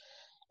teach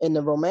in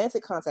the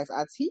romantic context,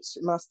 I teach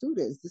my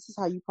students this is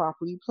how you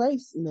properly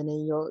place men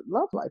in your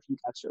love life. You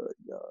got your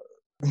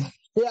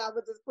yeah, I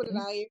would just put it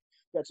out here.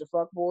 You got your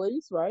fuck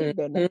boys, right?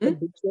 They're not Mm-hmm.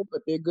 convicted,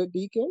 but they're good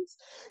deacons.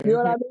 You know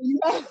what Mm-hmm. I mean?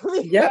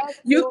 You Yep. have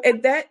You your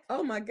and that,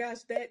 oh my gosh,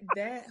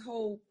 that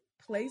whole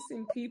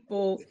placing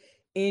people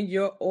in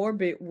your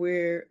orbit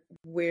where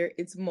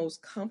it's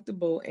most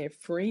comfortable and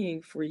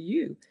freeing for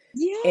you.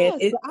 And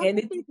yes, it but I and don't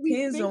it think we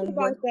depends think on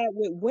what. about that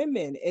with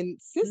women and Mhm.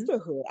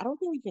 sisterhood. I don't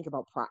think we think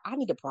about I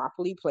need to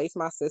properly place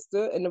my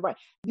sister in the right.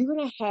 You're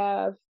gonna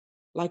have,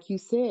 like you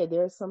said,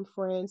 there are some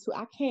friends who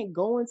I can't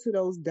go into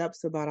those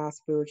depths about our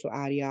spiritual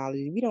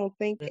ideology. We don't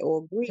think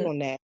or agree on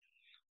that,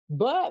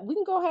 but we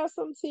can go have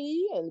some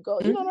tea and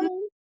go. You know what I Mhm.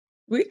 mean?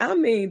 I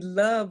mean,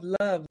 love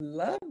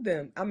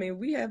them. I mean,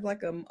 we have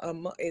like and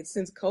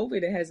since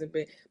COVID, it hasn't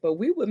been, but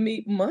we would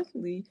meet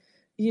monthly,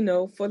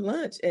 for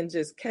lunch and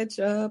just catch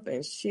up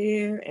and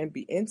share and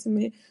be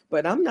intimate.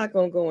 But I'm not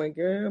gonna go and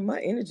girl, my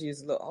energy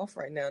is a little off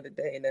right now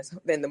today, and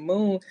then the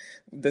moon,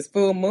 this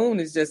full moon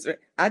is just.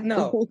 I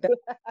know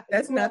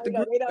that's You not the already know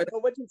group they for don't that. know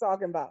what you're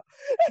talking about.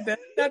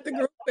 That's not the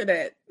group for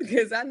that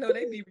because I know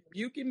they be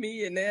rebuking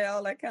me and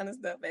all that kind of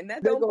stuff, and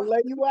that They're don't gonna bother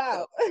let me you though.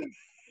 out.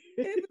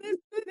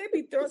 They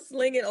be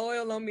slinging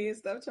oil on me and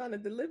stuff, trying to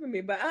deliver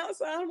me. But I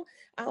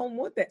don't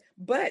want that.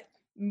 But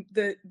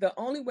the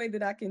only way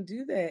that I can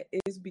do that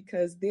is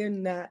because they're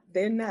not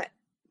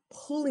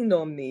pulling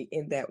on me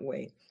in that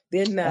way.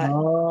 They're not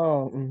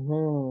Oh,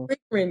 mm-hmm.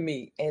 triggering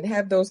me and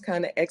have those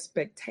kind of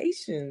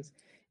expectations.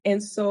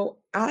 And so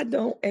I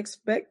don't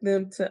expect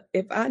them to.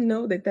 If I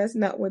know that that's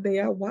not where they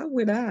are, why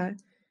would I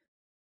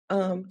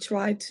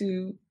try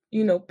to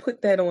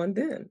put that on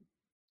them?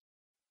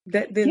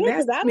 Then Yeah,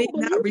 that's because I me don't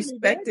not believe in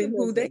respecting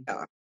who they evangelism.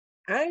 are.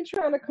 I ain't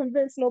trying to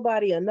convince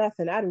nobody or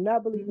nothing. I do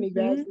not believe in Hmm.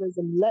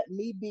 evangelism. Let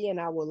me be and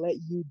I will let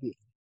you be.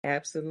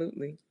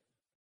 Absolutely.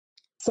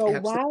 So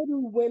Absolutely. why do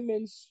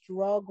women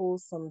struggle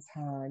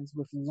sometimes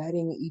with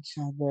letting each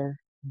other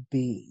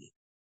be?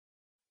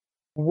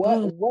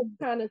 What Um, what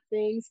kind of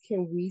things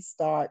can we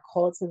start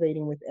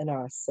cultivating within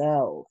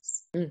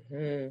ourselves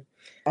hmm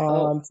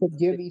Oh, to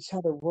give each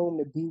other room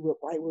to be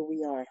right where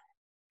we are?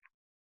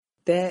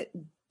 that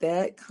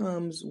that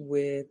comes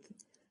with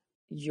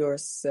your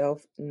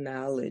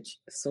self-knowledge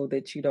so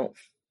that you don't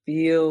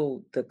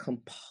feel the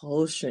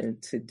compulsion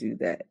to do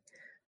that.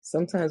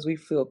 Sometimes we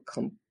feel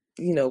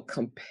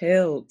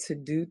compelled to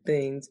do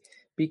things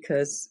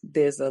because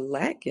there's a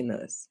lack in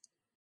us.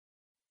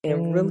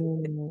 And really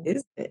it Mm,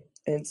 isn't.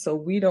 And so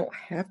we don't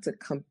have to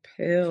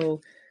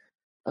compel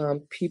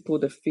people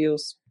to fill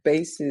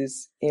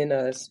spaces in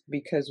us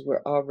because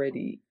we're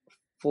already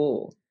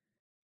full.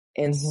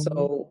 And mm-hmm.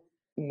 so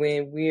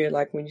when we're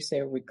like when you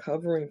say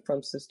recovering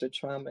from sister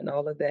trauma and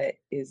all of that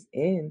is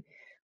in,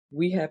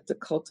 we have to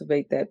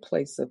cultivate that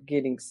place of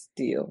getting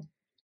still.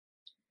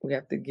 We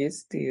have to get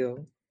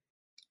still,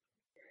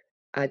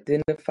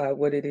 identify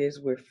what it is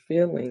we're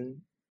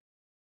feeling,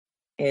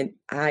 and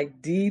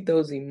ID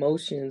those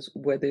emotions,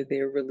 whether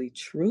they're really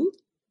true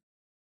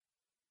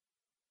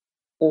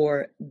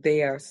or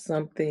they are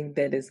something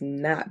that is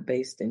not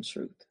based in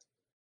truth.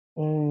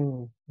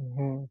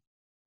 Mm-hmm.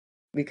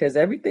 Because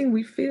everything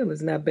we feel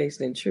is not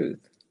based in truth.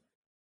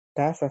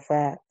 That's a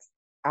fact.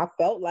 I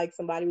felt like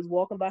somebody was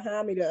walking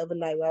behind me the other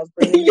night when I was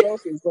bringing the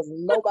groceries. There was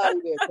nobody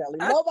there, Kelly.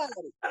 Nobody.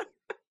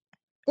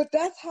 But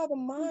that's how the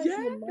Yes.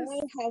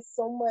 mind has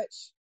so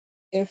much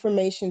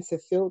information to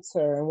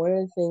filter. And one of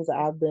the things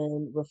I've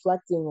been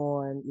reflecting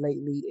on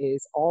lately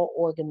is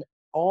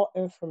all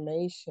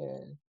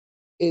information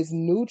is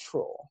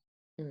neutral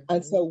Hmm.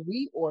 until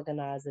we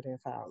organize it and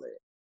file it.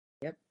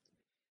 Yep.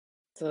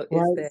 So is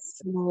Right? that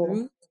So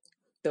true?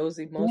 Those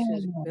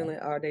emotions you're yeah. feeling,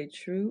 are they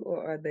true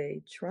or are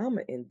they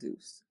trauma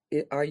induced?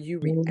 Are you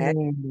reacting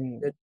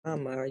Mm, to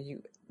trauma? Are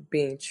you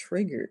being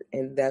triggered?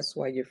 And that's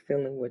why you're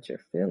feeling what you're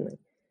feeling.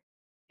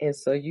 And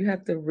so you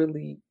have to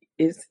really,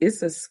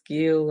 it's a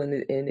skill, and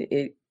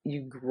it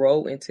you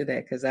grow into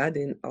that because I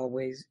didn't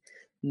always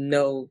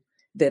know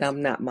that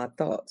I'm not my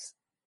thoughts,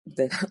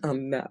 that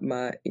I'm not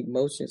my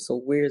emotions. So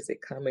where is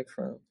it coming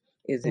from?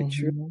 Is it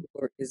true mhm.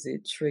 or is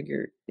it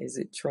triggered? Is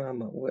it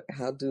trauma?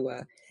 How do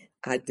I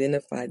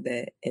identify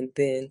that? And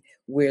then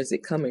where is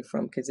it coming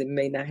from? Because it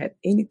may not have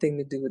anything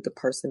to do with the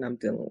person I'm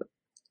dealing with.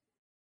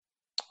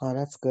 Oh,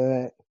 that's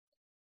good.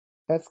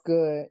 That's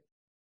good.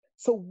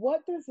 So,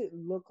 what does it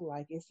look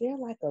like? Is there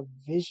like a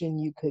vision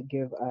you could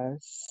give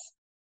us?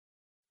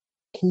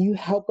 Can you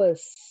help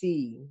us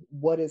see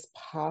what is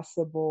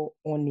possible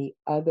on the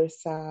other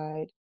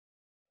side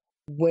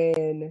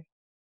when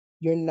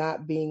you're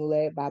not being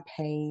led by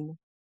pain,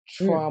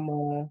 Mm.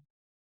 trauma,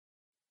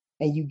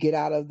 and you get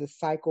out of the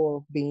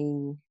cycle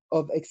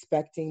of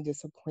expecting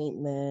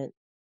disappointment.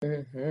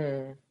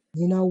 Mm-hmm.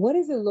 What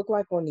does it look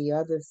like on the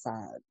other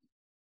side?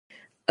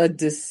 A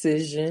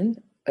decision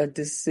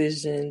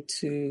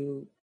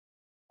to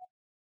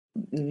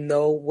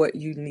know what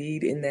you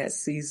need in that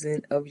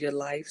season of your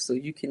life so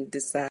you can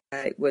decide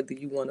whether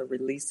you want to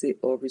release it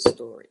or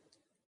restore it.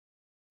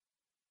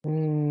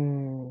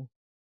 Mm,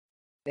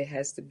 There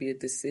has to be a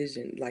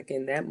decision. Like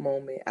in that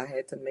moment, I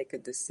had to make a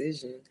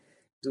decision.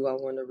 Do I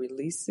want to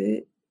release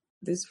it,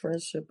 this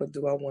friendship, or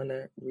do I want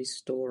to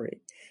restore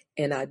it?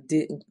 And I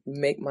didn't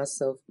make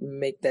myself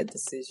make that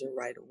decision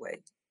right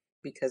away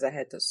because I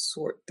had to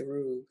sort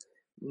through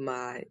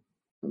my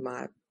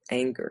my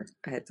anger.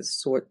 I had to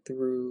sort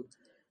through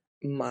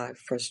my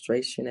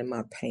frustration and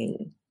my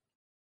pain.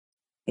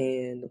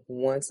 And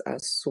once I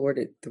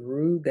sorted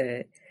through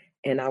that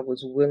and I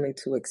was willing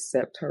to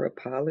accept her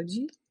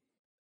apology,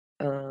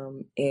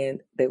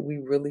 and that we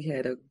really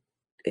had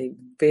a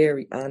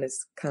very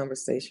honest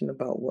conversation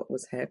about what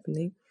was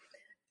happening,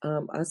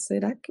 I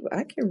said,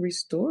 I can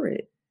restore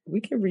it.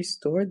 We can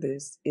restore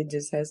this. It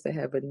just has to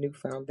have a new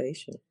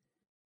foundation.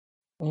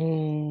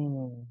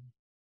 mm.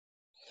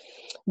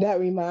 That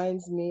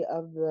reminds me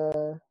of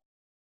the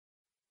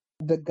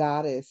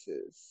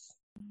goddesses,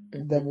 the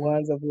Mm-hmm.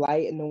 ones of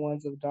light and the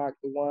ones of dark,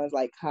 the ones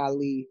like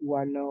Kali who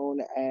are known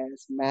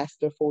as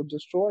masterful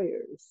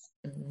destroyers,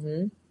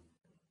 Mm-hmm.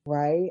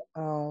 right?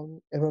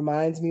 It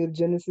reminds me of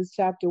Genesis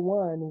chapter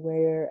 1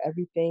 where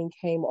everything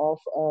came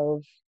off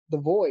of the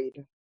void.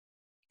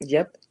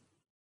 Yep.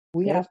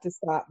 We Yep. have to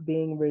stop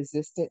being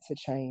resistant to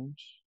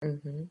change,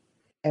 Mm-hmm.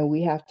 and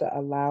we have to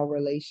allow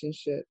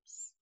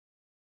relationships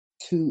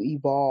to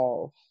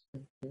evolve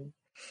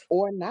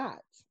or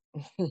not.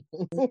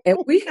 And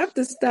we have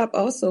to stop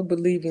also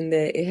believing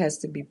that it has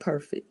to be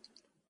perfect.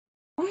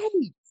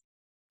 Right.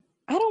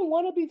 I don't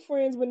want to be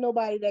friends with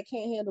nobody that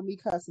can't handle me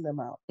cussing them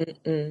out.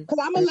 Mm-mm. Because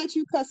I'm going to let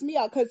you cuss me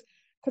out. Because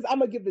I'm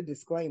going to give the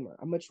disclaimer.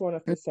 I'm mature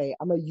enough to say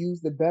I'm going to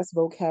use the best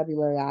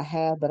vocabulary I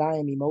have, but I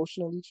am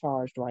emotionally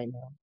charged right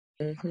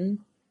now. Mm-hmm.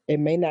 It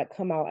may not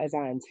come out as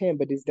I intend,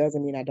 but this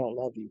doesn't mean I don't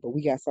love you. But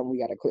we got something we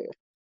got to clear.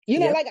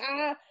 Yep. Like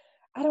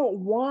I don't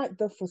want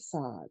the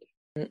facade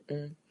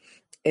Mm-mm.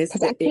 It's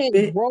because I the if can't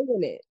it grow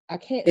in it. I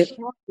can't if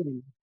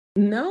sharpen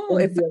no,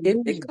 in if the it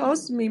illusion.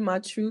 costs me my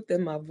truth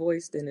and my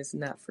voice, then it's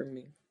not for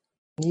me.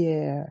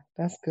 Yeah,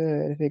 that's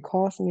good. If it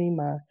costs me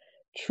my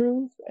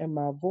truth and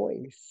my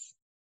voice,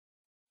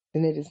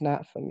 then it is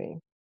not for me.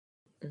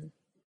 Mm.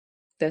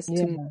 That's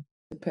too much Yeah.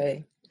 to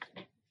pay.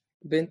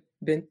 Been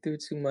through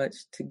too much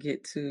to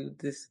get to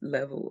this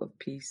level of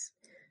peace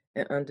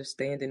and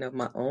understanding of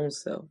my own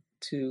self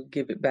to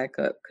give it back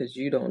up because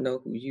you don't know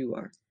who you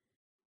are.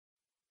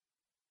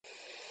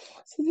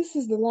 So this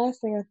is the last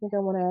thing I think I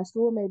want to ask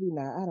you, or maybe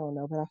not. I don't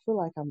know, but I feel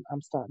like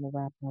I'm starting to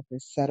wrap up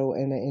and settle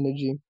in the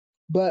energy.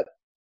 But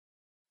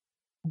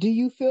do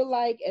you feel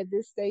like at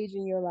this stage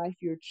in your life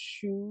you're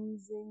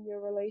choosing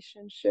your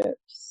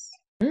relationships,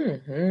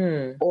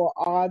 Mm-hmm. or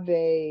are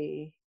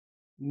they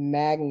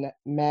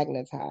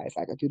magnetized?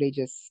 Like, do they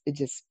just it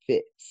just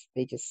fits?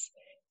 They just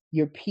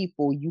your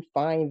people, you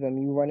find them,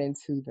 you run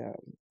into them,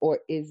 or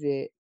is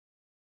it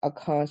a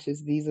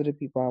conscious? These are the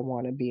people I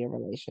want to be in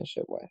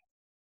relationship with.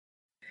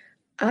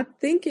 I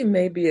think it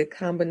may be a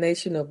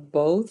combination of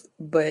both,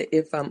 but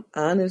if I'm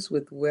honest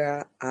with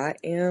where I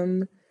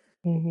am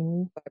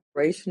Mhm.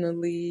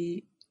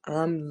 vibrationally,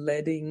 I'm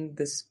letting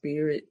the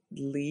spirit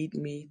lead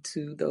me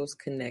to those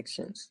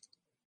connections.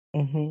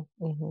 Mhm.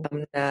 Mhm.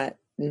 I'm not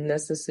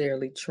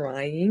necessarily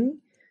trying,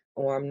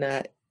 or I'm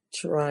not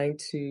trying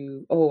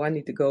to, oh, I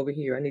need to go over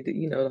here. I need to,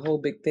 the whole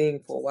big thing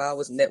for a while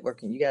was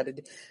networking. You got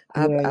to,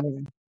 I've Yeah.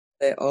 Yeah.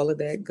 let all of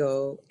that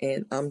go,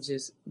 and I'm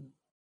just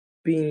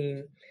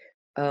being,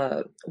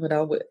 what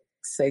I would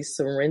say,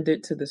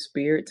 surrendered to the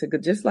spirit, to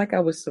just like I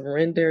was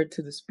surrendered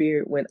to the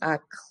spirit when I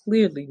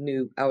clearly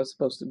knew I was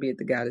supposed to be at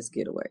the Goddess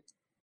Getaway.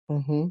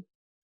 Mhm.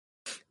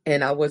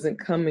 And I wasn't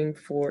coming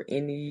for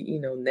any,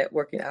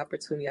 networking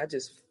opportunity. I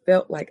just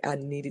felt like I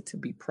needed to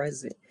be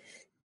present.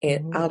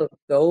 And Mhm. out of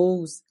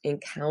those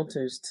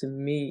encounters, to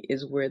me,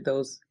 is where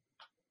those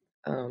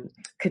um,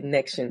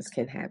 connections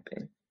can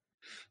happen.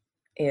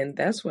 And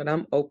that's what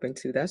I'm open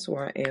to. That's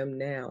where I am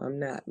now. I'm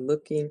not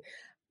looking.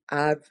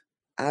 I've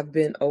I've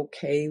been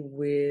okay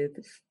with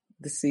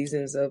the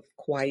seasons of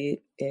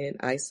quiet and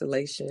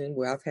isolation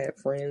where I've had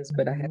friends,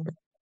 but I haven't Mhm.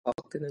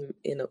 talked to them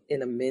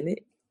in a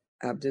minute.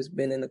 I've just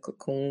been in a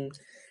cocoon,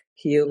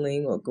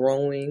 healing or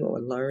growing or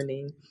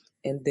learning,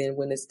 and then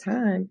when it's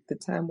time, the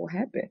time will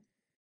happen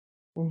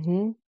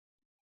Mhm.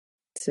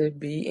 to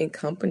be in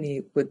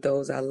company with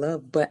those I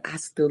love, but I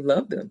still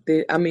love them.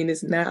 I mean,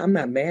 it's not, I'm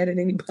not mad at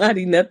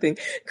anybody. Nothing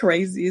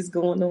crazy is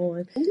going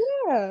on.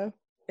 Yeah.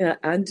 And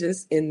I'm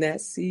just in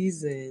that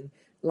season,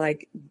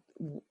 like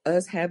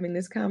us having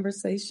this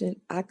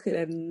conversation, I could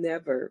have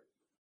never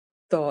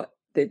thought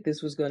that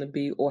this was going to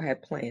be or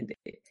had planned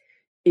it.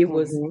 It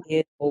was Mm-hmm.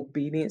 in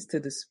obedience to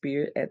the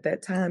Spirit at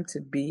that time to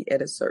be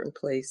at a certain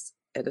place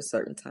at a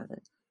certain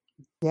time.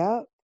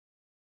 Yep.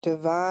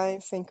 Divine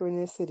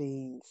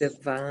synchronicities.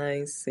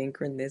 Divine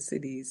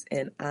synchronicities.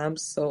 And I'm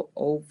so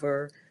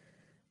over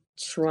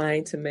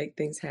trying to make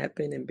things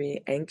happen and being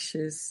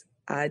anxious.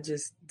 I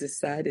just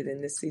decided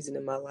in this season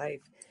of my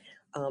life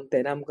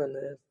that I'm going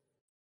to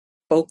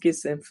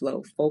focus and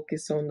flow,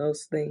 focus on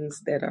those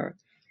things that are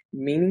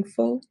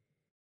meaningful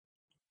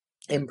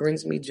and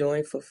brings me joy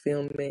and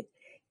fulfillment,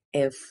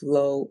 and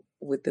flow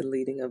with the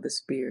leading of the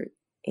Spirit.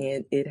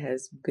 And it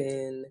has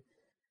been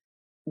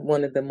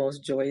one of the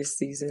most joyous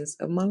seasons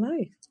of my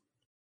life.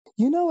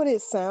 You know what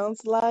it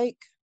sounds like?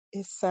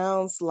 It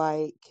sounds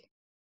like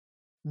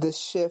the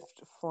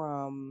shift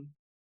from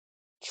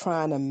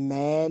trying to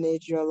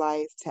manage your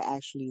life to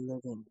actually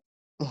living it.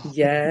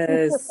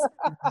 Yes,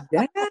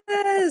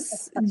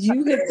 yes,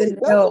 you hit the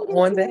That's nail what it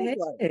on the sounds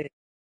like. head.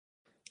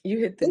 You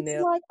hit the It's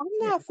nail like I'm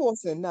on not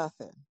forcing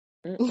nothing.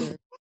 the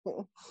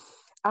head.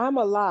 I'm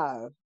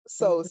alive.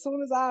 So Mm-mm, as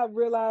soon as I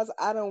realize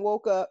I done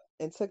woke up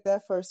and took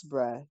that first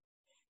breath,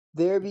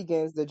 there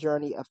begins the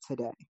journey of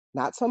today.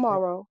 Not mhm.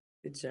 tomorrow,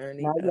 The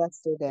journey not of,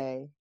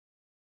 yesterday,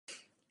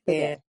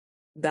 and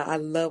today. I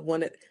love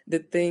one of the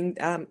thing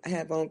I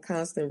have on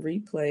constant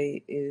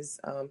replay is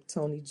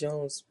Tony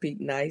Jones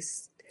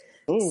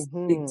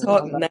Mm-hmm. I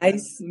talk love that.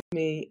 nice to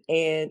me,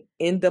 and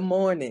in the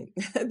morning.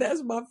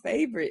 That's my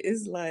favorite.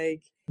 It's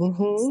like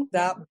Mm-hmm.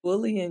 stop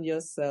bullying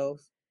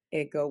yourself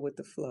and go with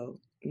the flow.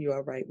 You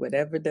are right.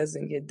 Whatever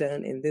doesn't get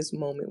done in this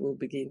moment will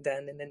be get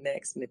done in the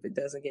next. And if it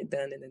doesn't get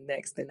done in the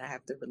next, then I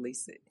have to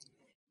release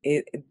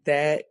it.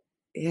 That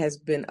has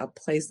been a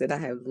place that I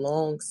have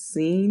long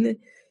seen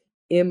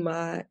in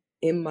my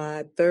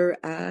third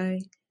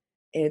eye,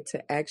 and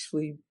to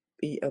actually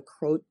be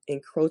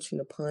encroaching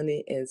upon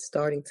it and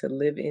starting to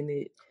live in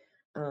it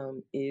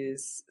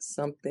is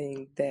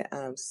something that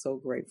I'm so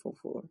grateful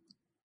for.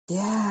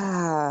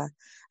 Yeah.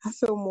 I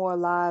feel more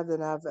alive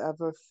than I've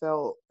ever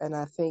felt. And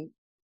I think,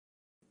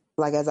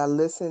 like, as I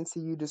listen to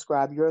you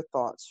describe your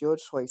thoughts, your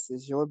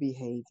choices, your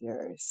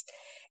behaviors,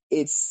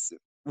 it's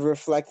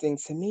reflecting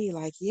to me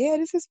like, yeah,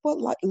 this is what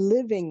like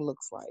living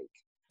looks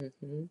like.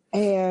 Hmm.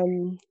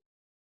 And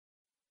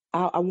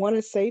I want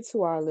to say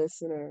to our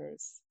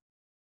listeners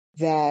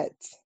that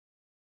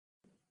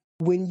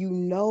when you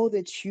know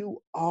that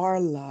you are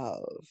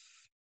love,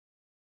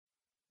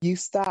 you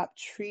stop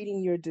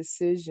treating your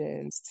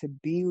decisions to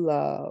be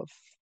love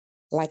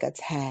like a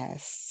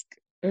task,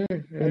 an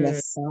Hmm.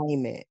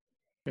 assignment.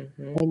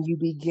 Hmm. And you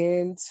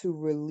begin to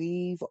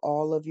relieve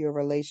all of your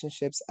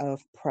relationships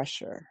of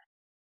pressure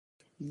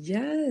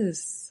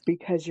Yes.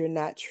 because you're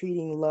not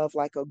treating love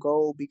like a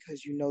goal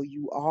because you know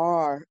you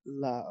are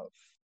love.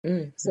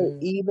 So Hmm.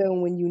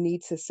 even when you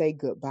need to say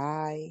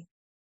goodbye,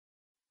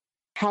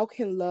 how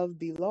can love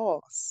be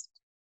lost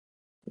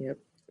Yep.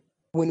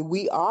 when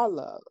we are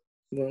love?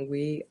 When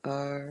we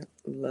are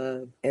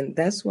loved. And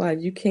that's why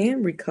you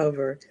can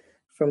recover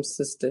from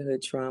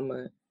sisterhood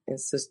trauma and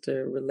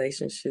sister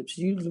relationships.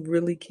 You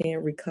really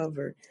can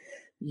recover.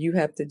 You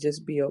have to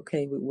just be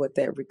okay with what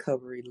that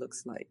recovery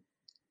looks like.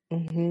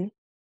 Hmm.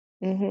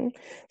 Hmm.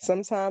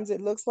 Sometimes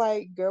it looks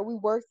like, girl, we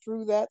worked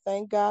through that.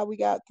 Thank God we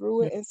got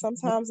through it. And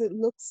sometimes it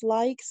looks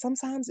like,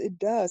 sometimes it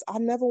does. I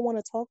never want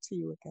to talk to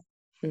you again.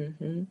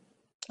 Mm-hmm.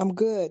 I'm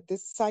good.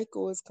 This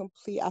cycle is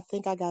complete. I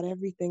think I got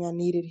everything I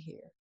needed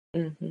here.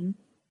 Mm-hmm.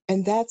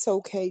 And that's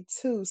okay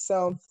too.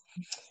 So,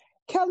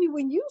 Kelly,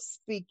 when you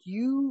speak,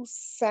 you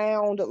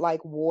sound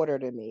like water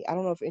to me. I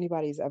don't know if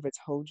anybody's ever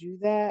told you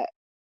that,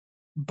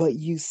 but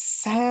you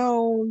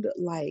sound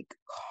like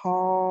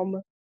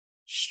calm,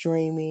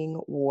 streaming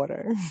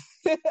water.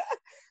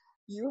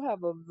 You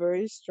have a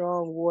very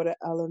strong water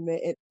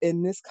element,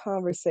 and this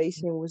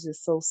conversation was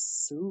just so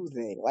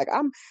soothing.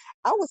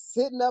 I was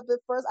sitting up at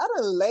first. I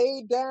done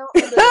laid down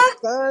under the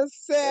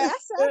sunset.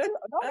 The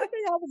only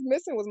thing I was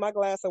missing was my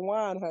glass of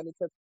wine, honey.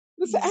 Because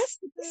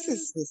this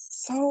is Yes.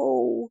 just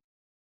so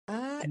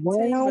Tama,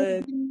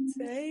 grounding.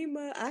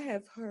 Tama, I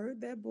have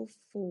heard that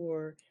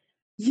before,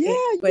 Yeah,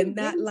 but you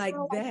not really like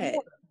sound like that.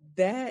 water.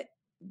 That,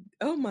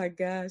 oh my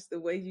gosh,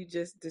 the way you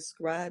just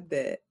described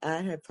that.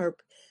 I have heard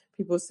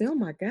people say, oh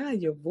my God,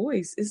 your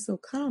voice is so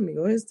calming,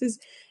 or is this?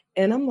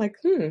 And I'm like,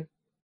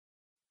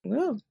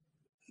 well,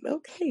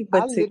 okay. I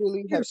But to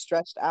literally hear, have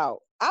stretched out.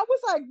 I was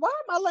like, why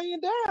am I laying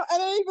down? And I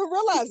didn't even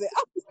realize it.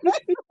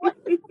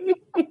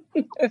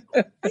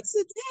 I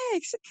said,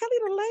 dang, Kelly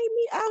done laid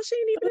me out. She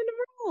ain't even in the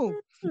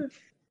room.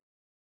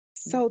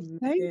 So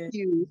thank man,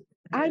 you.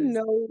 I yes.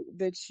 know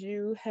that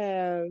you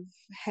have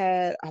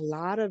had a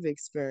lot of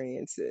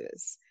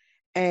experiences,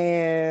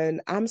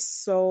 and I'm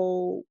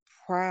so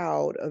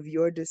proud of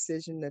your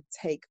decision to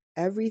take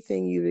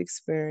everything you've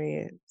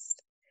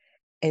experienced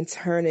and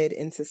turn it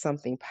into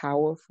something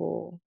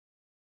powerful,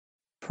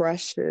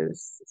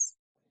 precious,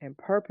 and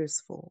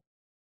purposeful.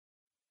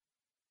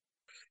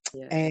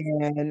 Yes.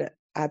 And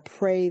I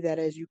pray that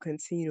as you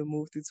continue to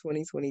move through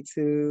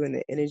 2022 and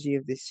the energy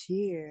of this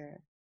year,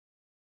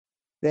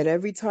 that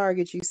every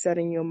target you set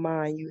in your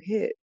mind you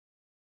hit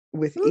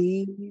with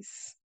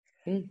ease,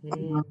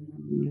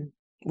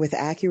 with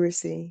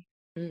accuracy,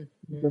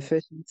 Mm-hmm.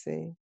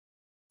 efficiency,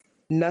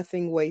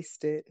 nothing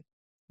wasted,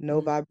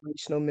 no Mm.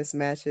 vibrational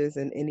mismatches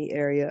in any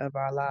area of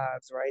our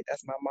lives, right?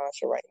 That's my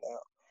mantra right now.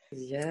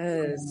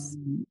 Yes.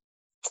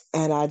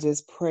 And I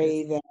just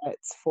pray Yes. that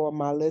for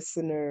my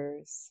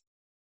listeners,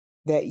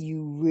 that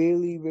you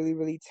really, really,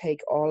 really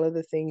take all of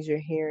the things you're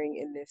hearing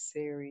in this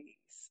series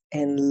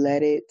and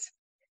let it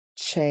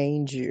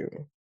change you.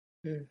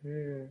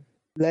 Mm-hmm.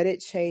 Let it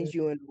change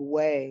you in a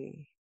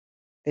way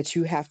that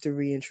you have to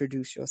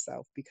reintroduce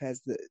yourself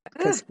because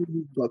Ah. who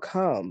you've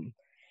become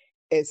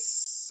is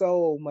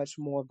so much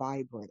more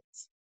vibrant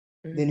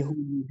than Mm. who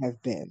you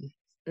have been.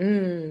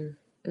 Mm.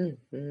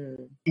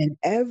 Mm-hmm. And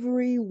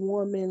every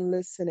woman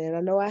listening, I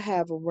know I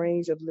have a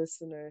range of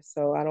listeners,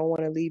 so I don't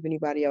want to leave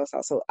anybody else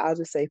out. So I'll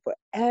just say for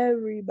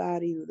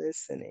everybody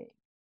listening,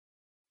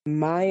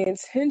 my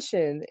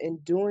intention in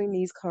doing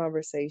these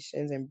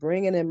conversations and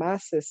bringing in my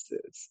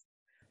sisters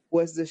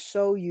was to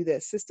show you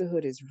that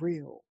sisterhood is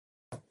real.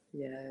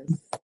 Yes.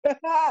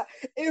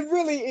 It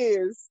really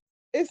is.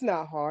 It's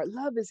not hard.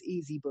 Love is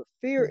easy, but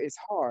fear is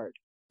hard.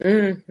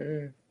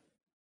 Mm-hmm.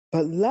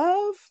 But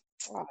love,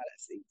 oh,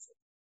 that's easy.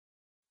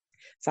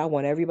 So I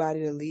want everybody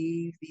to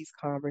leave these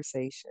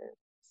conversations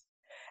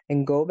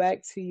and go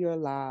back to your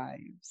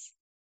lives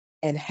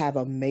and have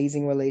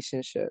amazing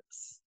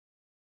relationships.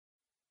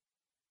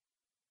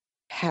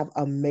 Have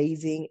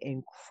amazing,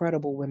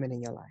 incredible women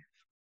in your life.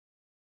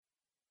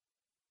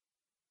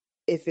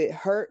 If it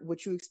hurt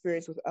what you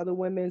experienced with other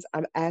women's,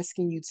 I'm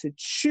asking you to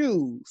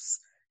choose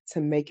to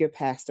make your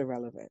past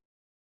irrelevant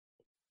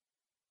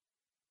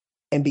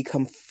and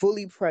become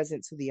fully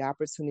present to the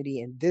opportunity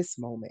in this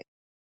moment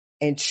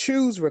and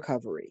choose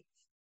recovery.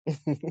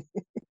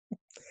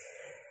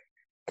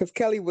 Because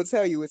Kelly will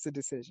tell you it's a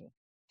decision.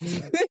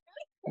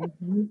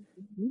 Mm-hmm.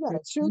 You got to Mm-hmm.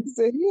 choose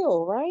to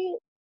heal, right?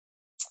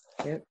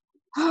 Yep.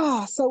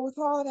 So, with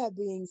all that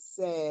being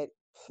said,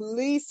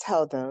 please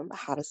tell them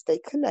how to stay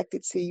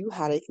connected to you,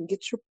 how they can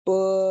get your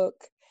book,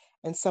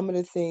 and some of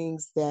the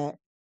things that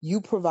you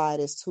provide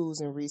as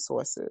tools and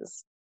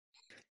resources.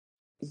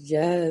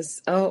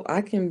 Yes. Oh,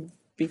 I can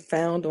be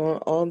found on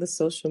all the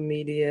social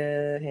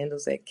media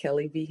handles at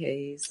Kellie V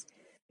Hayes.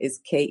 It's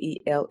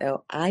Kellie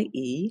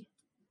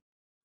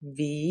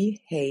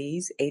V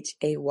Hayes,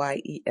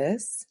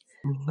 Hayes.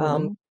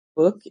 Mm-hmm.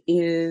 Book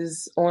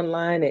is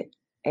online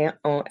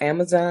on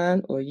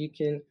Amazon, or you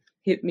can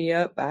hit me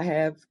up. I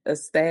have a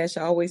stash.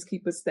 I always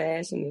keep a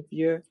stash, and if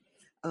you're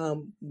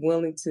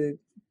willing to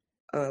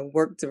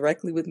work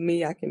directly with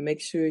me, I can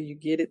make sure you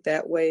get it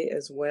that way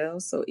as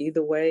well. So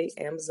either way,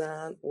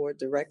 Amazon or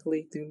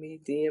directly through me,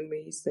 DM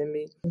me, send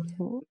me.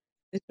 Mm-hmm.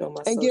 It's on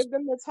my And social. give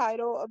them the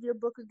title of your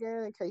book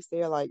again in case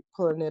they're like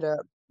pulling it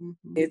up.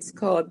 It's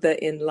called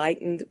The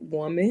Enlightened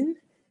Woman: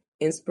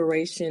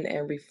 Inspiration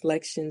and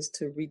Reflections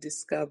to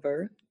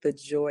Rediscover the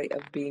Joy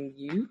of Being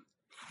You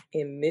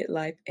in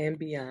Midlife and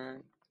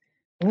Beyond.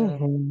 Um,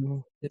 Mm-hmm.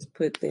 just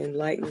put The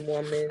Enlightened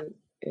Woman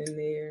in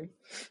there.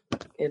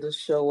 It'll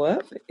show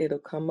up, it'll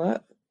come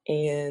up.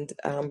 And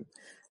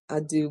I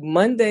do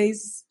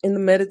Mondays in the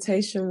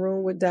meditation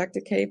room with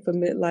Dr. K for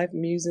Midlife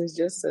Musings,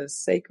 just a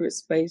sacred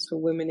space for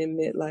women in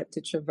midlife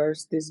to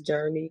traverse this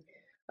journey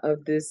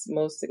of this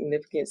most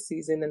significant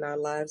season in our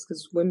lives,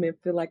 because women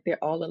feel like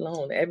they're all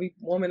alone. Every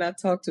woman I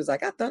talk to is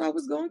like, I thought I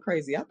was going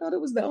crazy. I thought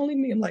it was the only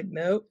me. I'm like,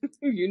 no,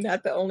 you're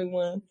not the only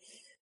one.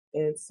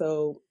 And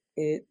so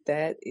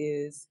that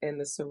is, and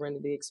the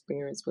serenity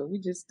experience, where we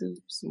just do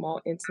small,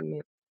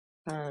 intimate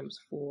times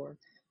for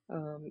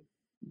um,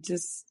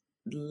 just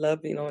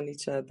loving on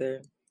each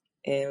other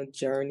and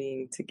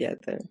journeying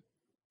together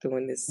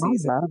during this I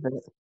season. love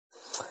it.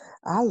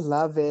 I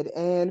love it.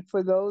 And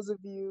for those of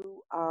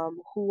you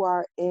who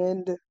are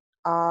in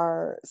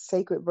our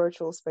sacred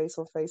virtual space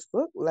on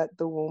Facebook, Let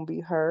the Womb Be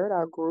Heard,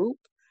 our group.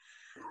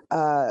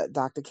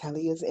 Dr.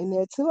 Kelly is in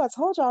there too. I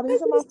told y'all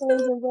these are my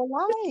friends in real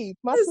life.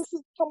 My Yes.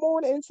 sisters come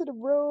on into the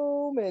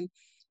room and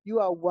you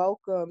are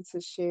welcome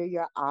to share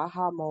your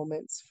aha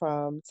moments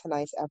from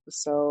tonight's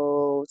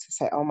episode, to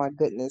say, oh my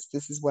goodness,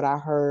 this is what I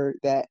heard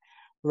that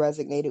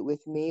resonated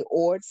with me,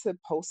 or to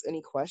post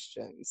any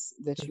questions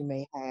that you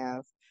may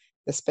have.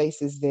 The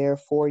space is there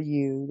for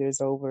you.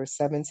 There's over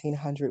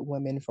 1,700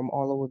 women from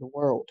all over the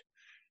world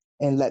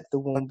and Let the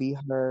Womb Be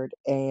Heard.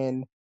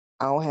 And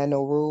I don't have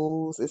no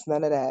rules. It's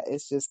none of that.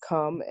 It's just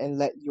come and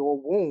let your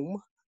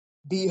womb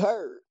be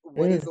heard.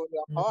 What is Mm, on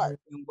your heart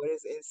mm, and what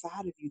is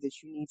inside of you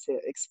that you need to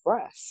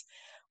express.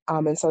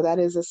 And so that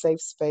is a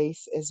safe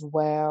space as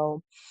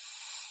well.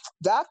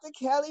 Dr.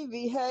 Kellie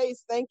V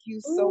Hayes, thank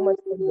you so much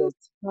for mm. your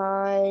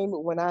time.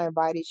 When I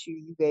invited you,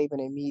 you gave an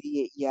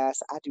immediate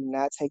yes. I do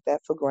not take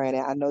that for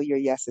granted. I know your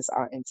yeses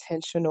are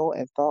intentional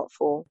and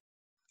thoughtful.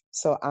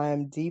 So I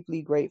am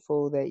deeply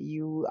grateful that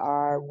you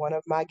are one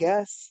of my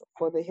guests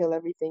for the Heal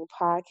Everything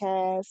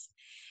podcast.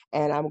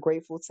 And I'm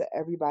grateful to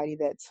everybody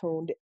that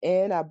tuned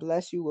in. I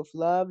bless you with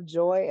love,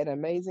 joy, and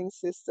amazing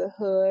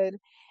sisterhood.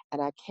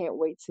 And I can't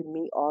wait to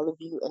meet all of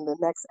you in the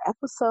next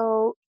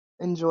episode.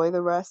 Enjoy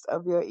the rest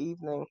of your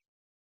evening.